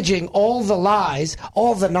packaging all the lies,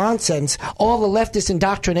 all the nonsense, all the leftist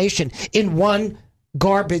indoctrination in one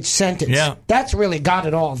garbage sentence. Yeah. That's really got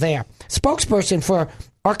it all there. Spokesperson for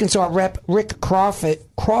Arkansas Rep. Rick Crawford,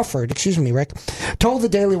 Rick, told the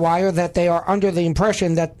Daily Wire that they are under the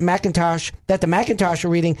impression that the McIntosh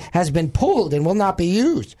reading has been pulled and will not be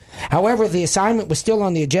used. However, the assignment was still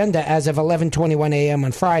on the agenda as of 11:21 a.m.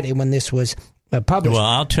 on Friday when this was published. Well,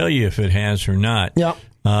 I'll tell you if it has or not. Yep.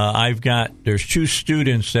 There's 2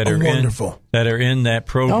 students that are in that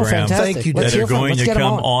program. Oh, fantastic. Thank you, that are going to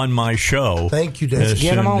come on my show. Thank you, Dave. As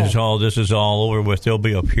soon as this is all over with, they'll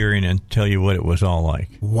be up here and tell you what it was all like.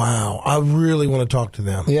 Wow. I really want to talk to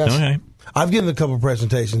them. Yes. Okay. I've given a couple of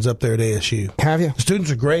presentations up there at ASU. Have you? The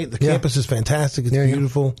students are great. The campus is fantastic. It's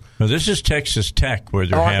beautiful. Well, this is Texas Tech where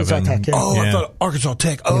they're having... Tech, yeah. I thought Arkansas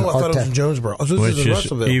Tech. I thought it was in Jonesboro. So this is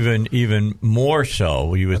Russellville. Even more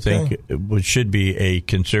so, you would think it should be a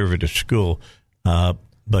conservative school,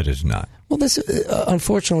 but it's not. Well, this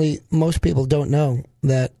unfortunately, most people don't know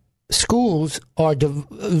that schools are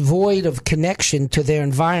devoid of connection to their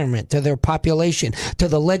environment, to their population, to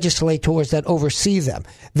the legislators that oversee them.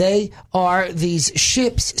 They are these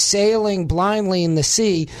ships sailing blindly in the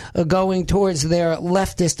sea, going towards their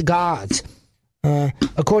leftist gods.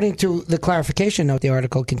 According to the clarification note, the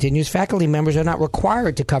article continues, faculty members are not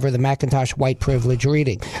required to cover the McIntosh white privilege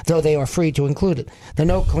reading, though they are free to include it. The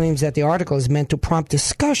note claims that the article is meant to prompt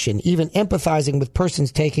discussion, even empathizing with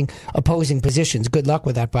persons taking opposing positions. Good luck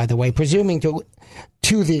with that, by the way. Presumably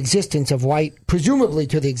to the existence of white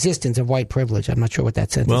privilege. I'm not sure what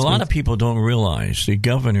that sentence means. Well, a lot of people don't realize the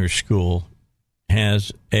governor's school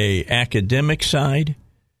has a academic side,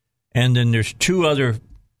 and then there's 2 other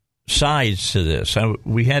sides to this.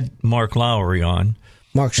 We had Mark Lowry on.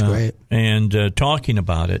 Mark's great. And talking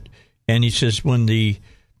about it. And he says when the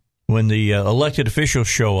elected officials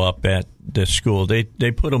show up at the school, they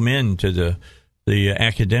put them into the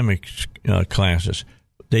academic classes.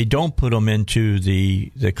 They don't put them into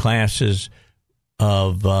the classes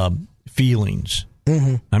of feelings.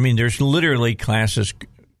 Mm-hmm. I mean, there's literally classes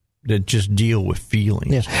that just deal with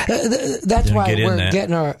feelings. Yeah. That's why we're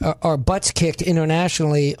getting our butts kicked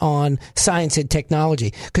internationally on science and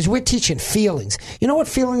technology, because we're teaching feelings. You know what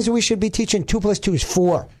feelings we should be teaching? 2 + 2 is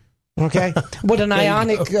 4. Okay? With an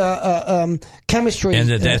ionic chemistry. And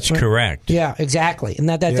that's correct. Yeah, exactly. And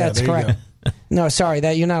that's correct. No, sorry,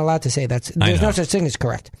 that you're not allowed to say that. There's no such thing as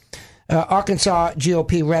correct. Arkansas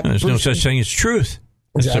GOP rep. There's no such thing as truth.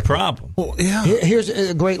 That's the problem. Well, yeah. Here's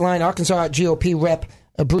a great line. Arkansas GOP rep.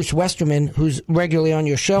 Bruce Westerman, who's regularly on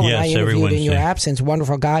your show, and I interviewed in your absence,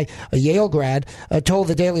 wonderful guy, a Yale grad, told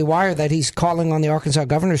the Daily Wire that he's calling on the Arkansas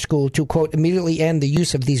Governor's School to, quote, immediately end the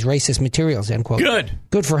use of these racist materials, end quote.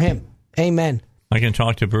 Good for him. Amen. I can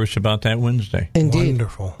talk to Bruce about that Wednesday. Indeed.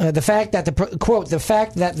 Wonderful. The fact that the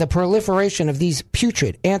fact that the proliferation of these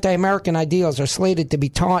putrid anti-American ideals are slated to be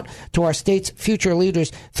taught to our state's future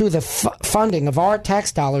leaders through the funding of our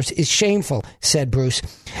tax dollars is shameful, said Bruce.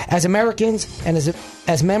 As Americans and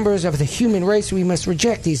as members of the human race, we must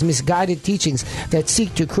reject these misguided teachings that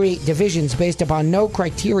seek to create divisions based upon no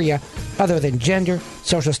criteria other than gender,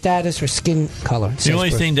 social status, or skin color. The only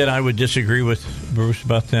thing that I would disagree with Bruce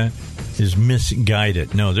about that is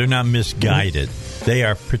misguided. No, they're not misguided. Mm-hmm. They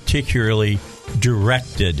are particularly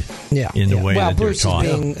directed in the way that Bruce they're taught.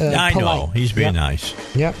 Is being, I polite. know. He's being nice.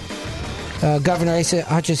 Yep. Governor Asa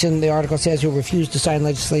Hutchinson, the article says, who refused to sign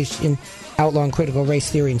legislation outlawing critical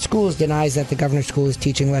race theory in schools, denies that the governor's school is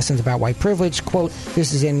teaching lessons about white privilege. Quote,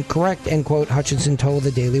 this is incorrect, end quote. Hutchinson told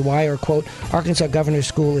the Daily Wire, quote, Arkansas Governor's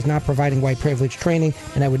School is not providing white privilege training,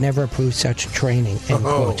 and I would never approve such training, end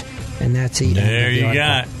quote. And that's the there end of the you article.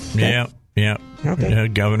 got. Yeah. Okay. The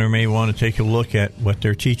governor may want to take a look at what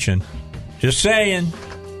they're teaching. Just saying.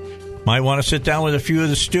 Might want to sit down with a few of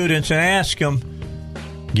the students and ask them.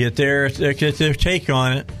 Get their take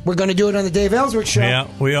on it. We're going to do it on the Dave Elswick Show. Yeah,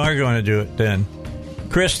 we are going to do it then.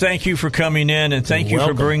 Chris, thank you for coming in, and thank you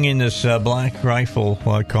for bringing this Black Rifle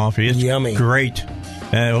coffee. It's yummy. Great.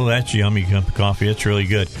 Oh, that's a yummy cup of coffee. That's really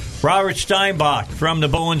good. Robert Steinbach from the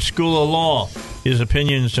Bowen School of Law. His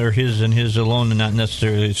opinions are his and his alone, and not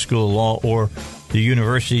necessarily the School of Law or the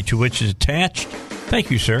university to which it's attached.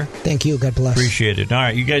 Thank you, sir. Thank you. God bless. Appreciate it. All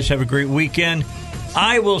right, you guys have a great weekend.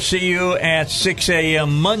 I will see you at 6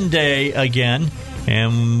 a.m. Monday again,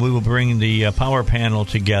 and we will bring the power panel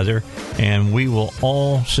together, and we will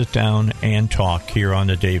all sit down and talk here on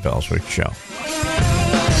the Dave Elswick Show.